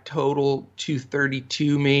 235 total,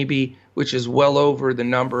 232 maybe, which is well over the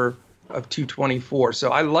number of 224. So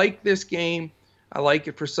I like this game. I like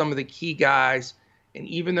it for some of the key guys. And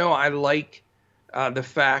even though I like the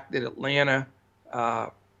fact that Atlanta,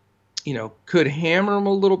 could hammer them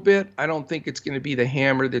a little bit, I don't think it's going to be the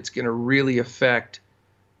hammer that's going to really affect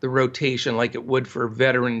the rotation like it would for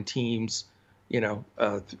veteran teams,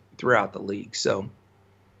 throughout the league. So.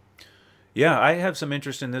 Yeah, I have some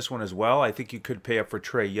interest in this one as well. I think you could pay up for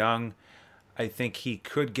Trae Young. I think he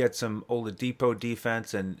could get some Oladipo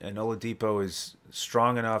defense, and Oladipo is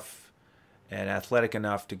strong enough and athletic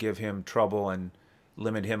enough to give him trouble and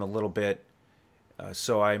limit him a little bit.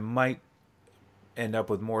 So I might end up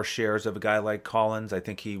with more shares of a guy like Collins. I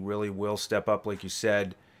think he really will step up, like you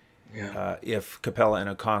said, if Capella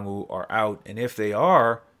and Okongwu are out. And if they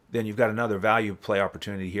are, then you've got another value play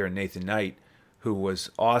opportunity here in Nathan Knight, who was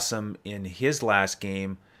awesome in his last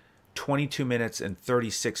game, 22 minutes and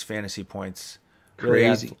 36 fantasy points.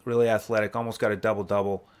 Crazy. Really athletic, almost got a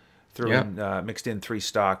double-double, mixed in 3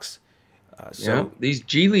 stocks. Yeah, So these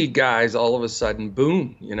G League guys, all of a sudden,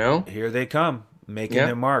 boom, here they come, making Yeah,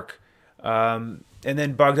 their mark. And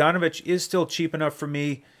then Bogdanovich is still cheap enough for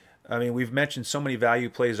me. I mean, we've mentioned so many value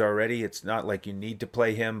plays already. It's not like you need to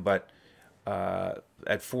play him, but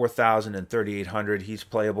at 4,000 and 3,800, he's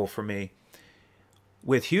playable for me.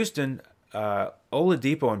 With Houston,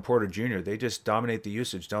 Oladipo and Porter Jr., they just dominate the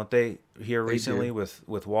usage, don't they? Here they recently do.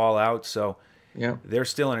 with Wall out, so Yeah, they're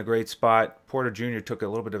still in a great spot. Porter Jr. took a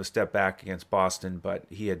little bit of a step back against Boston, but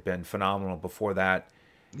he had been phenomenal before that.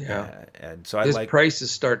 yeah. And so I His like price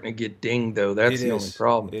is starting to get dinged, though. That's it the only is.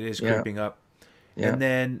 problem. It is Yeah, creeping up. yeah, And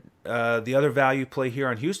then the other value play here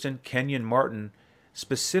on Houston, Kenyon Martin, yeah,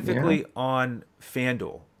 specifically on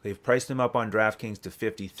FanDuel. They've priced him up on DraftKings to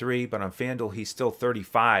 53, but on FanDuel he's still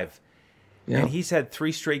 35. yeah. And he's had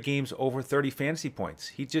 3 straight games over 30 fantasy points.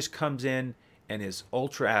 He just comes in and is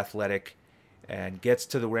ultra athletic and gets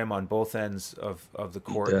to the rim on both ends of the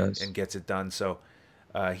He court does. and gets it done. So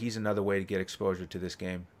he's another way to get exposure to this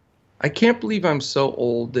game. I can't believe I'm so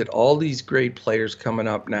old that all these great players coming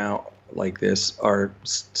up now like this are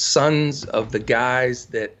sons of the guys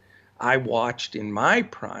that I watched in my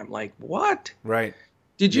prime. Like, what? Right.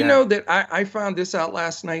 Did you Yeah. know that I found this out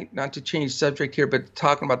last night? Not to change subject here, but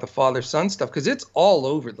talking about the father-son stuff, because it's all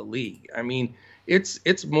over the league. I mean,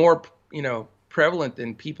 it's more, prevalent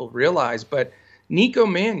than people realize. But Nico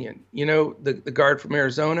Mannion, the guard from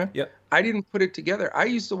Arizona, Yep. I didn't put it together. I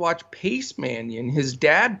used to watch Pace Mannion, his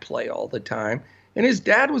dad, play all the time, and his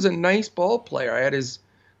dad was a nice ball player. I had his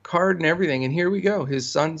card and everything, and here we go. His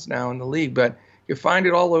son's now in the league, but you find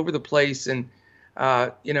it all over the place, and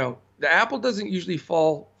the apple doesn't usually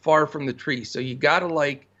fall far from the tree. So you got to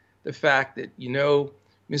like the fact that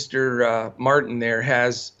Mr. Martin there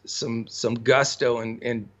has some gusto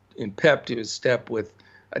and pep to his step with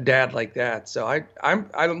a dad like that. So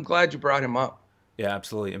I'm glad you brought him up. Yeah,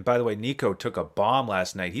 absolutely. And by the way, Nico took a bomb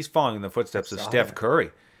last night. He's following in the footsteps of Saw Steph that.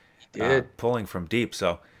 Curry, Did pulling from deep.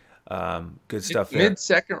 So good stuff there. mid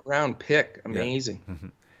second round pick,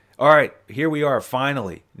 amazing. All right, here we are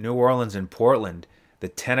finally. New Orleans and Portland, the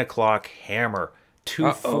 10 o'clock hammer.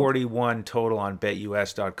 241 total on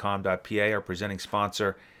betus.com.pa, our presenting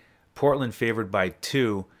sponsor. Portland favored by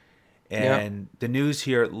 2. And the news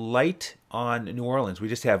here, light on New Orleans. We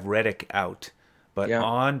just have Reddick out. But Yeah.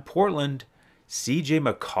 on Portland, CJ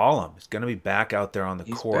McCollum is going to be back out there on the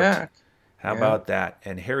He's court. back. How Yeah. about that?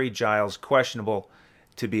 And Harry Giles, questionable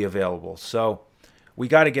to be available. So we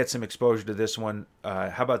got to get some exposure to this one.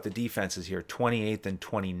 How about the defenses here? 28th and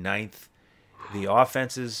 29th. The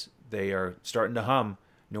offenses, they are starting to hum.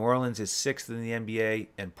 New Orleans is 6th in the NBA,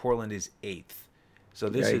 and Portland is 8th. So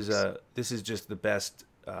this is just the best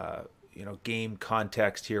game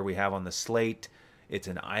context here we have on the slate. It's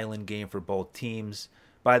an island game for both teams.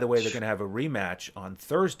 By the way, they're going to have a rematch on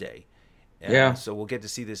Thursday. Yeah. So we'll get to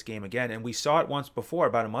see this game again. And we saw it once before,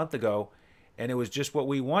 about a month ago, and it was just what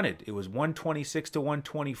we wanted. It was 126 to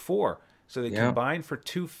 124. So they combined for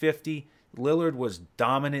 250. Lillard was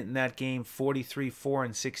dominant in that game, 43, 4,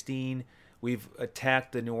 and 16. We've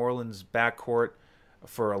attacked the New Orleans backcourt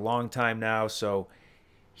for a long time now. So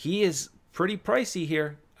he is pretty pricey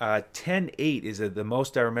here. 10-8 is the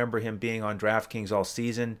most I remember him being on DraftKings all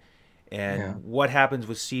season. And what happens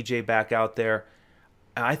with CJ back out there?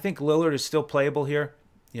 I think Lillard is still playable here.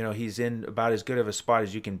 He's in about as good of a spot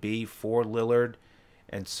as you can be for Lillard.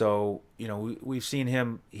 And so, we've seen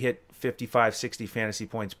him hit 55, 60 fantasy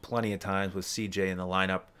points plenty of times with CJ in the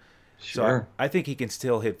lineup. Sure. So I think he can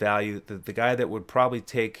still hit value. The guy that would probably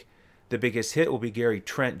take the biggest hit will be Gary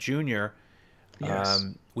Trent Jr. Yes.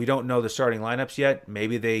 We don't know the starting lineups yet.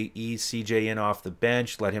 Maybe they ease CJ in off the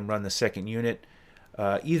bench, let him run the second unit.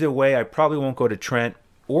 Either way, I probably won't go to Trent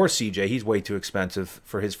or CJ. He's way too expensive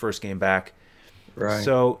for his first game back. Right.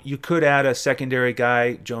 So you could add a secondary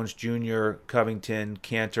guy, Jones Jr., Covington,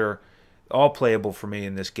 Cantor, all playable for me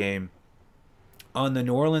in this game. On the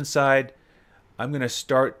New Orleans side, I'm going to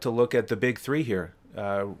start to look at the big three here,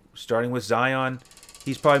 starting with Zion.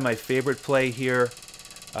 He's probably my favorite play here.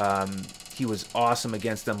 He was awesome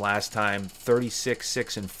against them last time, 36,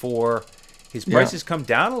 6, and 4. His price has come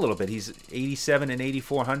down a little bit. He's 87 and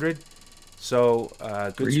 8,400. So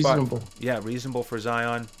good Reasonable. spot. Yeah, reasonable for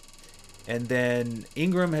Zion. And then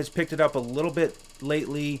Ingram has picked it up a little bit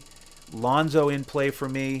lately. Lonzo in play for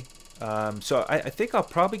me. So I think I'll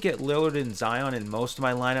probably get Lillard and Zion in most of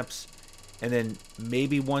my lineups. And then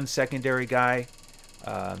maybe one secondary guy.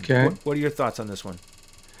 Okay. What are your thoughts on this one?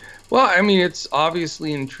 Well, I mean, it's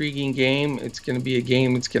obviously an intriguing game. It's going to be a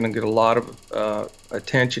game that's going to get a lot of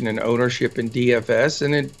attention and ownership in DFS,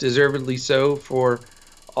 and it deservedly so for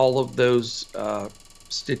all of those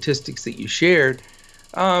statistics that you shared.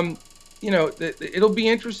 it'll be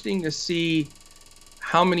interesting to see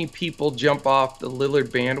how many people jump off the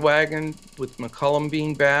Lillard bandwagon with McCollum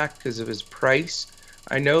being back because of his price.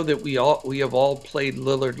 I know that we have all played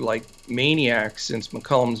Lillard like maniacs since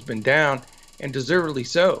McCollum's been down, and deservedly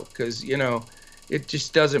so, because it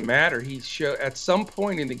just doesn't matter. At some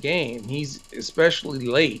point in the game, he's especially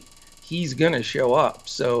late, he's gonna show up.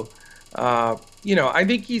 So, I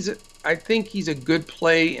think he's a good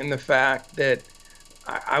play in the fact that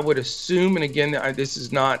I would assume, and again, this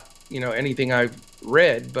is not anything I've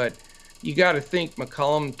read, but you got to think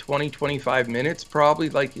McCollum 25 minutes probably,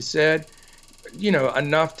 like you said,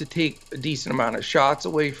 enough to take a decent amount of shots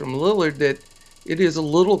away from Lillard that it is a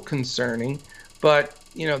little concerning. But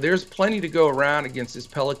there's plenty to go around against this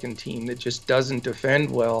Pelican team that just doesn't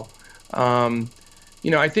defend well.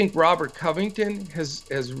 I think Robert Covington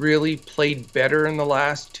has really played better in the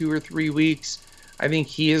last 2 or 3 weeks. I think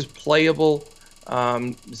he is playable.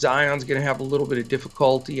 Zion's going to have a little bit of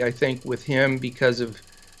difficulty, I think, with him because of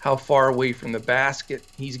how far away from the basket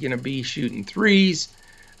he's going to be shooting threes.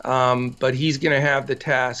 But he's going to have the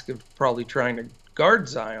task of probably trying to guard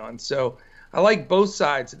Zion. So I like both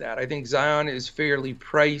sides of that. I think Zion is fairly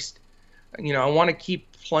priced. I want to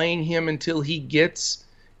keep playing him until he gets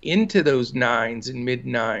into those nines and mid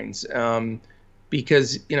nines,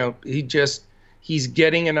 because he's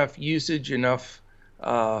getting enough usage, enough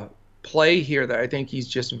play here that I think he's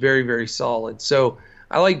just very, very solid. So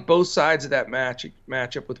I like both sides of that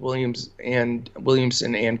matchup with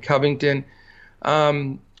Williamson and Covington.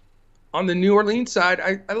 On the New Orleans side,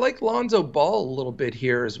 I like Lonzo Ball a little bit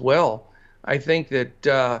here as well. I think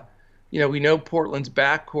that we know Portland's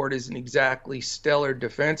backcourt isn't exactly stellar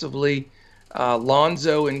defensively.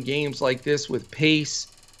 Lonzo in games like this with pace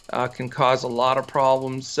can cause a lot of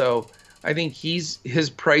problems. So I think his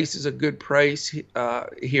price is a good price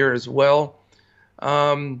here as well.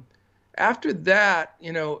 After that,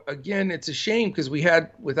 again, it's a shame because we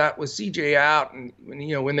had with CJ out, and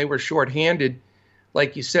when they were shorthanded,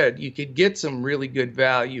 like you said, you could get some really good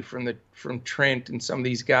value from Trent and some of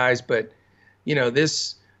these guys, but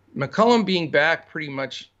this McCollum being back pretty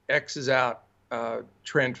much X's out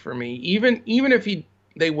Trent for me. Even if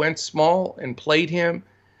they went small and played him,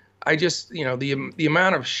 I just the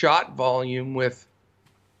amount of shot volume with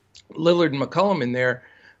Lillard and McCollum in there,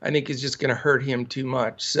 I think is just going to hurt him too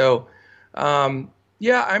much. So I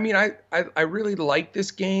really like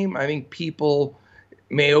this game. I think people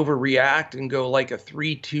may overreact and go like a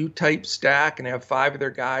 3-2 type stack and have 5 of their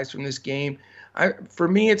guys from this game. For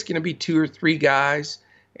me, it's going to be 2 or 3 guys.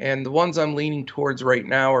 And the ones I'm leaning towards right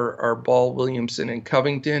now are Ball, Williamson, and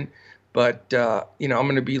Covington. But, I'm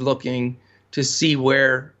going to be looking to see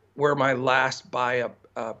where my last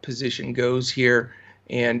buy-up position goes here.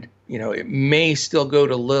 And, it may still go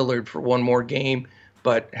to Lillard for one more game,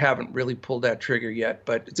 but haven't really pulled that trigger yet.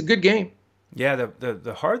 But it's a good game. Yeah,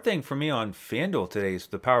 the hard thing for me on FanDuel today is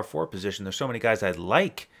the power forward position. There's so many guys I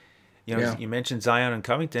like. You mentioned Zion and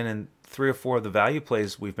Covington, and 3 or 4 of the value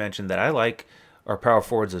plays we've mentioned that I like are power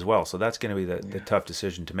forwards as well. So that's going to be the tough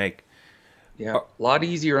decision to make. Yeah, a lot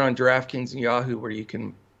easier on DraftKings and Yahoo where you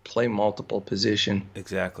can play multiple position.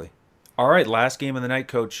 Exactly. All right, last game of the night,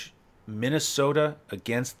 Coach. Minnesota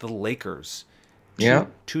against the Lakers. Yeah.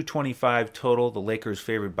 225 total. The Lakers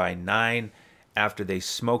favored by 9 after they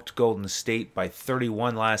smoked Golden State by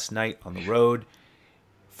 31 last night on the road.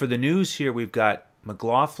 For the news here, we've got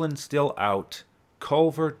McLaughlin still out,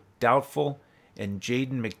 Culver doubtful, and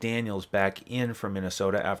Jaden McDaniels back in for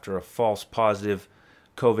Minnesota after a false positive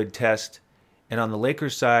COVID test. And on the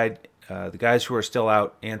Lakers side, the guys who are still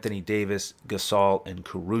out, Anthony Davis, Gasol, and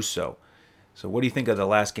Caruso. So what do you think of the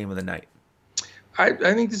last game of the night? I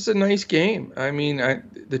think this is a nice game. I mean,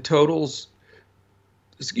 the totals,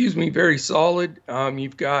 very solid.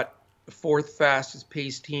 You've got the 4th fastest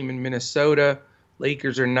paced team in Minnesota.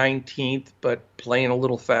 Lakers are 19th, but playing a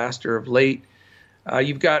little faster of late.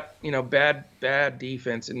 You've got, bad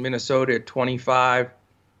defense in Minnesota at 25,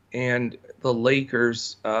 and the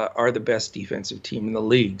Lakers are the best defensive team in the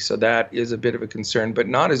league. So that is a bit of a concern, but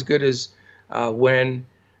not as good as when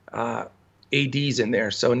AD's in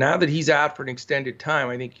there. So now that he's out for an extended time,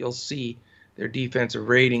 I think you'll see their defensive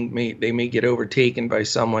rating they may get overtaken by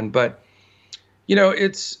someone. But,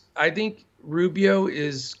 I think Rubio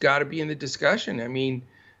is got to be in the discussion. I mean,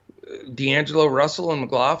 D'Angelo Russell and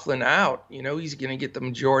McLaughlin out, he's going to get the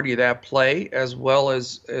majority of that play as well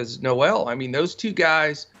as Noel. I mean, those 2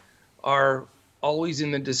 guys are always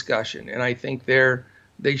in the discussion, and I think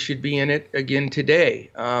they should be in it again today.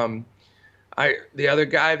 The other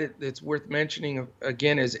guy that's worth mentioning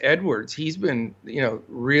again is Edwards. He's been,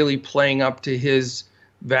 really playing up to his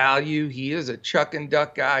value. He is a chuck and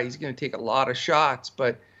duck guy. He's going to take a lot of shots,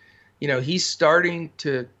 but he's starting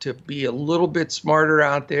to be a little bit smarter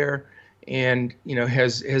out there, and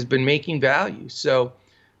has been making value. So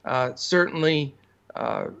certainly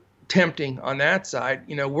tempting on that side.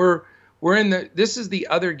 We're in this is the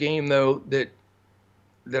other game though that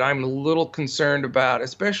I'm a little concerned about,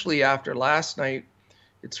 especially after last night.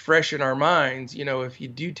 It's fresh in our minds. If you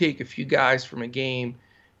do take a few guys from a game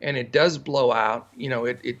and it does blow out,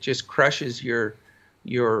 it just crushes your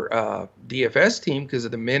DFS team because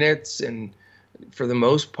of the minutes, and for the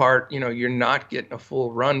most part, you're not getting a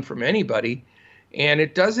full run from anybody. And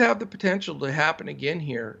it does have the potential to happen again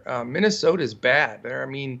here. Minnesota's bad. I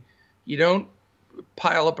mean, you don't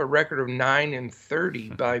pile up a record of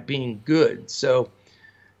 9-30 by being good. So,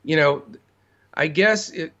 I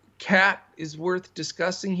guess Cat is worth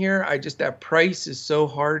discussing here. That price is so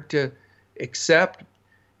hard to accept.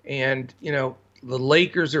 And, the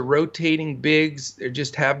Lakers are rotating bigs. They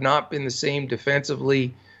just have not been the same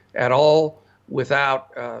defensively at all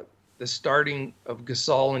without the starting of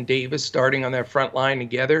Gasol and Davis starting on that front line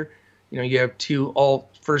together. You have two all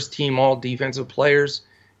first team, all defensive players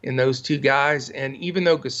in those two guys. And even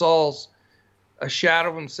though Gasol's a shadow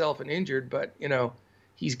of himself and injured, but,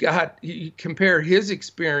 you compare his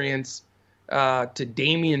experience to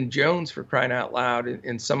Damian Jones, for crying out loud,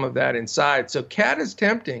 and some of that inside. So Cat is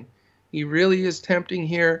tempting. He really is tempting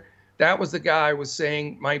here. That was the guy I was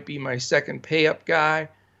saying might be my second pay-up guy.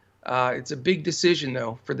 It's a big decision,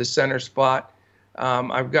 though, for the center spot.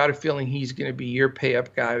 I've got a feeling he's going to be your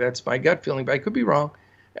pay-up guy. That's my gut feeling, but I could be wrong.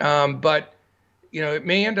 But it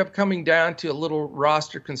may end up coming down to a little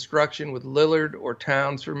roster construction with Lillard or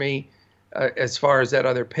Towns for me as far as that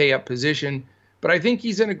other pay-up position. But I think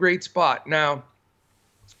he's in a great spot. Now,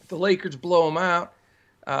 if the Lakers blow him out,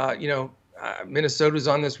 Minnesota's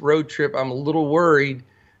on this road trip. I'm a little worried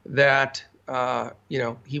that,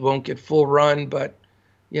 he won't get full run, but,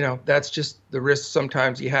 that's just the risk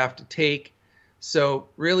sometimes you have to take. So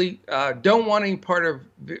really don't want any part of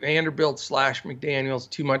Vanderbilt / McDaniels,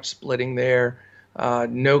 too much splitting there.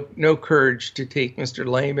 No courage to take Mr.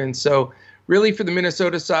 Layman. So really for the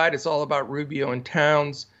Minnesota side, it's all about Rubio and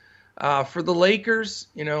Towns. For the Lakers,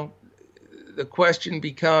 the question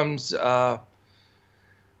becomes,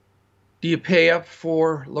 do you pay up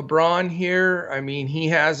for LeBron here? I mean,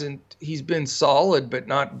 he's been solid, but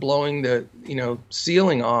not blowing the,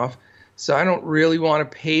 ceiling off. So I don't really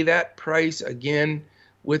want to pay that price again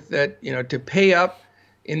with that, to pay up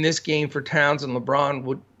in this game for Towns and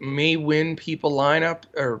LeBron may win people lineup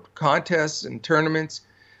or contests and tournaments.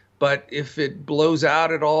 But if it blows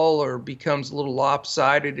out at all or becomes a little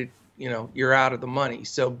lopsided, you're out of the money.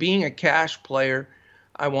 So being a cash player,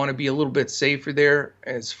 I want to be a little bit safer there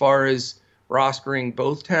as far as rostering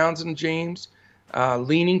both Towns and James,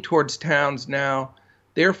 leaning towards Towns now.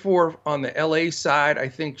 Therefore, on the LA side, I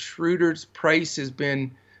think Schroeder's price has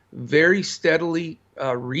been very steadily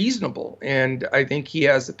reasonable, and I think he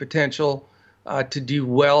has the potential to do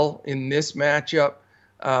well in this matchup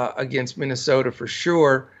against Minnesota for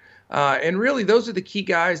sure. And really, those are the key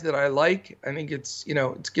guys that I like. I think it's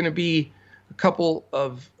going to be a couple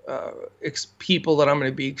of people that I'm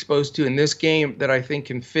going to be exposed to in this game that I think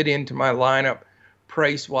can fit into my lineup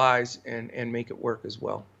price-wise and make it work as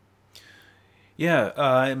well.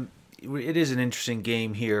 Yeah, it is an interesting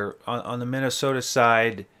game here. On the Minnesota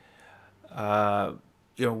side,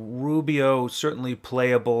 Rubio certainly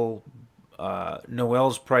playable.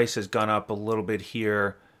 Noel's price has gone up a little bit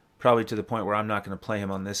here, probably to the point where I'm not going to play him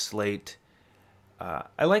on this slate.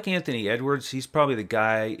 I like Anthony Edwards. He's probably the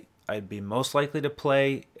guy I'd be most likely to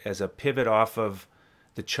play as a pivot off of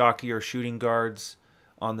the chalkier shooting guards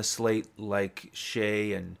on the slate like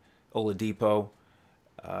Shea and Oladipo.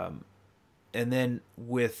 And then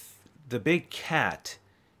with the big Cat,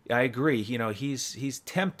 I agree. He's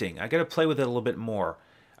tempting. I got to play with it a little bit more.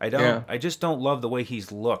 I just don't love the way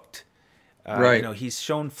he's looked. Right. He's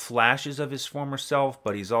shown flashes of his former self,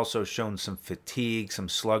 but he's also shown some fatigue, some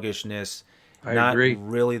sluggishness. I agree.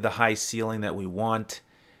 Really the high ceiling that we want.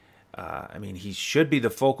 He should be the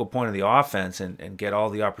focal point of the offense and get all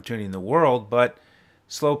the opportunity in the world, but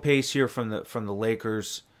slow pace here from the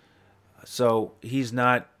Lakers. So he's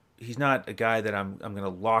not a guy that I'm going to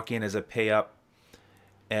lock in as a pay up.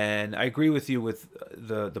 And I agree with you with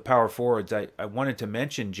the power forwards. I wanted to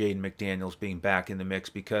mention Jaden McDaniels being back in the mix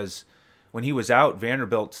because when he was out,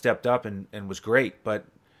 Vanderbilt stepped up and was great. But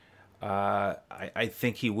I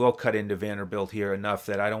think he will cut into Vanderbilt here enough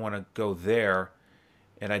that I don't want to go there,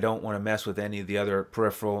 and I don't want to mess with any of the other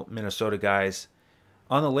peripheral Minnesota guys.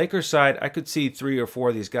 On the Lakers side, I could see 3 or 4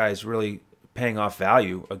 of these guys really paying off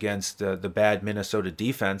value against the bad Minnesota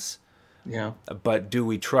defense. Yeah. But do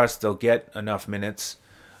we trust they'll get enough minutes,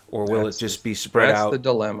 or will it just be spread out? That's the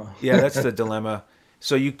dilemma. Yeah, that's the dilemma.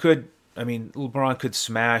 So LeBron could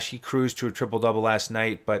smash. He cruised to a triple-double last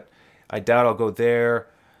night, but I doubt I'll go there.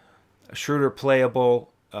 Schroeder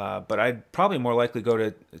playable, but I'd probably more likely go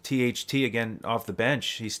to THT again off the bench.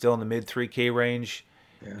 He's still in the mid 3K range,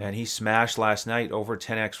 and he smashed last night over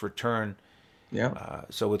 10x return. Yeah.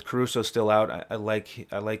 So with Caruso still out, I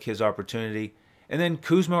like his opportunity. And then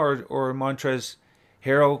Kuzma or Montrezl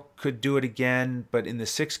Harrell could do it again, but in the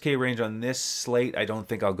 6K range on this slate, I don't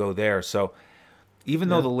think I'll go there. So even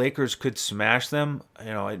though the Lakers could smash them,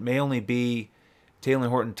 it may only be Talen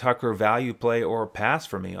Horton-Tucker value play or pass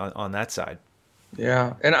for me on that side.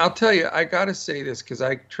 Yeah, and I'll tell you, I got to say this because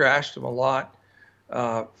I trashed him a lot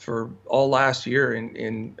for all last year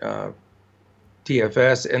in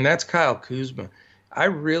DFS, and that's Kyle Kuzma.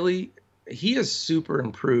 He is super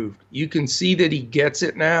improved. You can see that he gets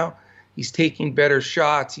it now. He's taking better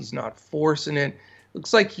shots. He's not forcing it.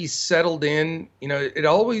 Looks like he's settled in. It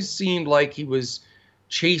always seemed like he was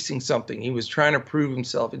chasing something. He was trying to prove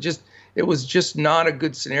himself. It was just not a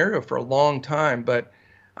good scenario for a long time. But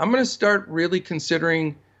I'm going to start really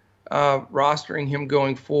considering rostering him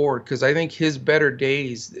going forward because I think his better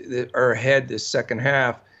days are ahead this second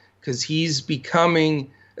half because he's becoming,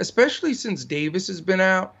 especially since Davis has been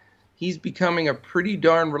out, he's becoming a pretty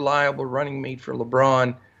darn reliable running mate for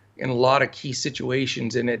LeBron in a lot of key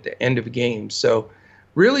situations and at the end of games. So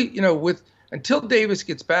really, until Davis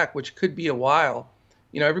gets back, which could be a while,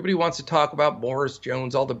 everybody wants to talk about Morris,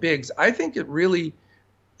 Jones, all the bigs. I think it really,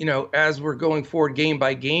 as we're going forward game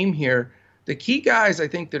by game here, the key guys I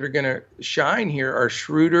think that are going to shine here are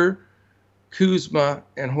Schroeder, Kuzma,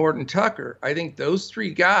 and Horton-Tucker. I think those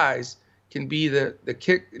three guys can be the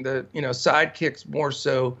sidekicks more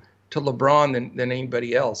so to LeBron than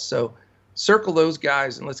anybody else. So circle those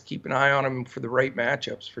guys and let's keep an eye on them for the right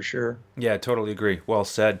matchups for sure. Yeah, I totally agree. Well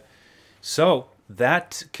said. So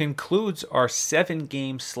that concludes our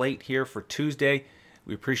 7-game slate here for Tuesday.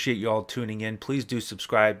 We appreciate you all tuning in. Please do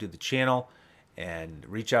subscribe to the channel and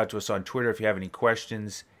reach out to us on Twitter if you have any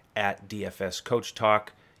questions at DFS Coach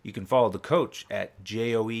Talk. You can follow the coach at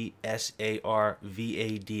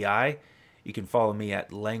JOESARVADI. You can follow me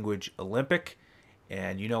at Language Olympic.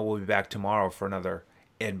 And we'll be back tomorrow for another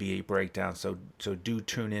NBA breakdown. So do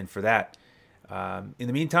tune in for that. In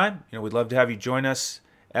the meantime, we'd love to have you join us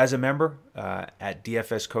as a member at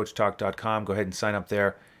dfscoachtalk.com. Go ahead and sign up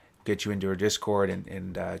there. Get you into our Discord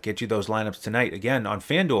and get you those lineups tonight. Again, on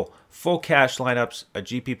FanDuel, full cash lineups, a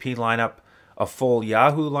GPP lineup, a full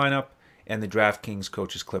Yahoo lineup, and the DraftKings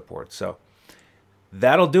Coaches Clipboard. So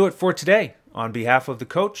that'll do it for today. On behalf of the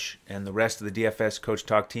coach and the rest of the DFS Coach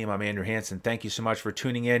Talk team, I'm Andrew Hansen. Thank you so much for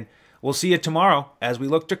tuning in. We'll see you tomorrow as we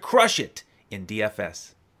look to crush it in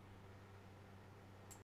DFS.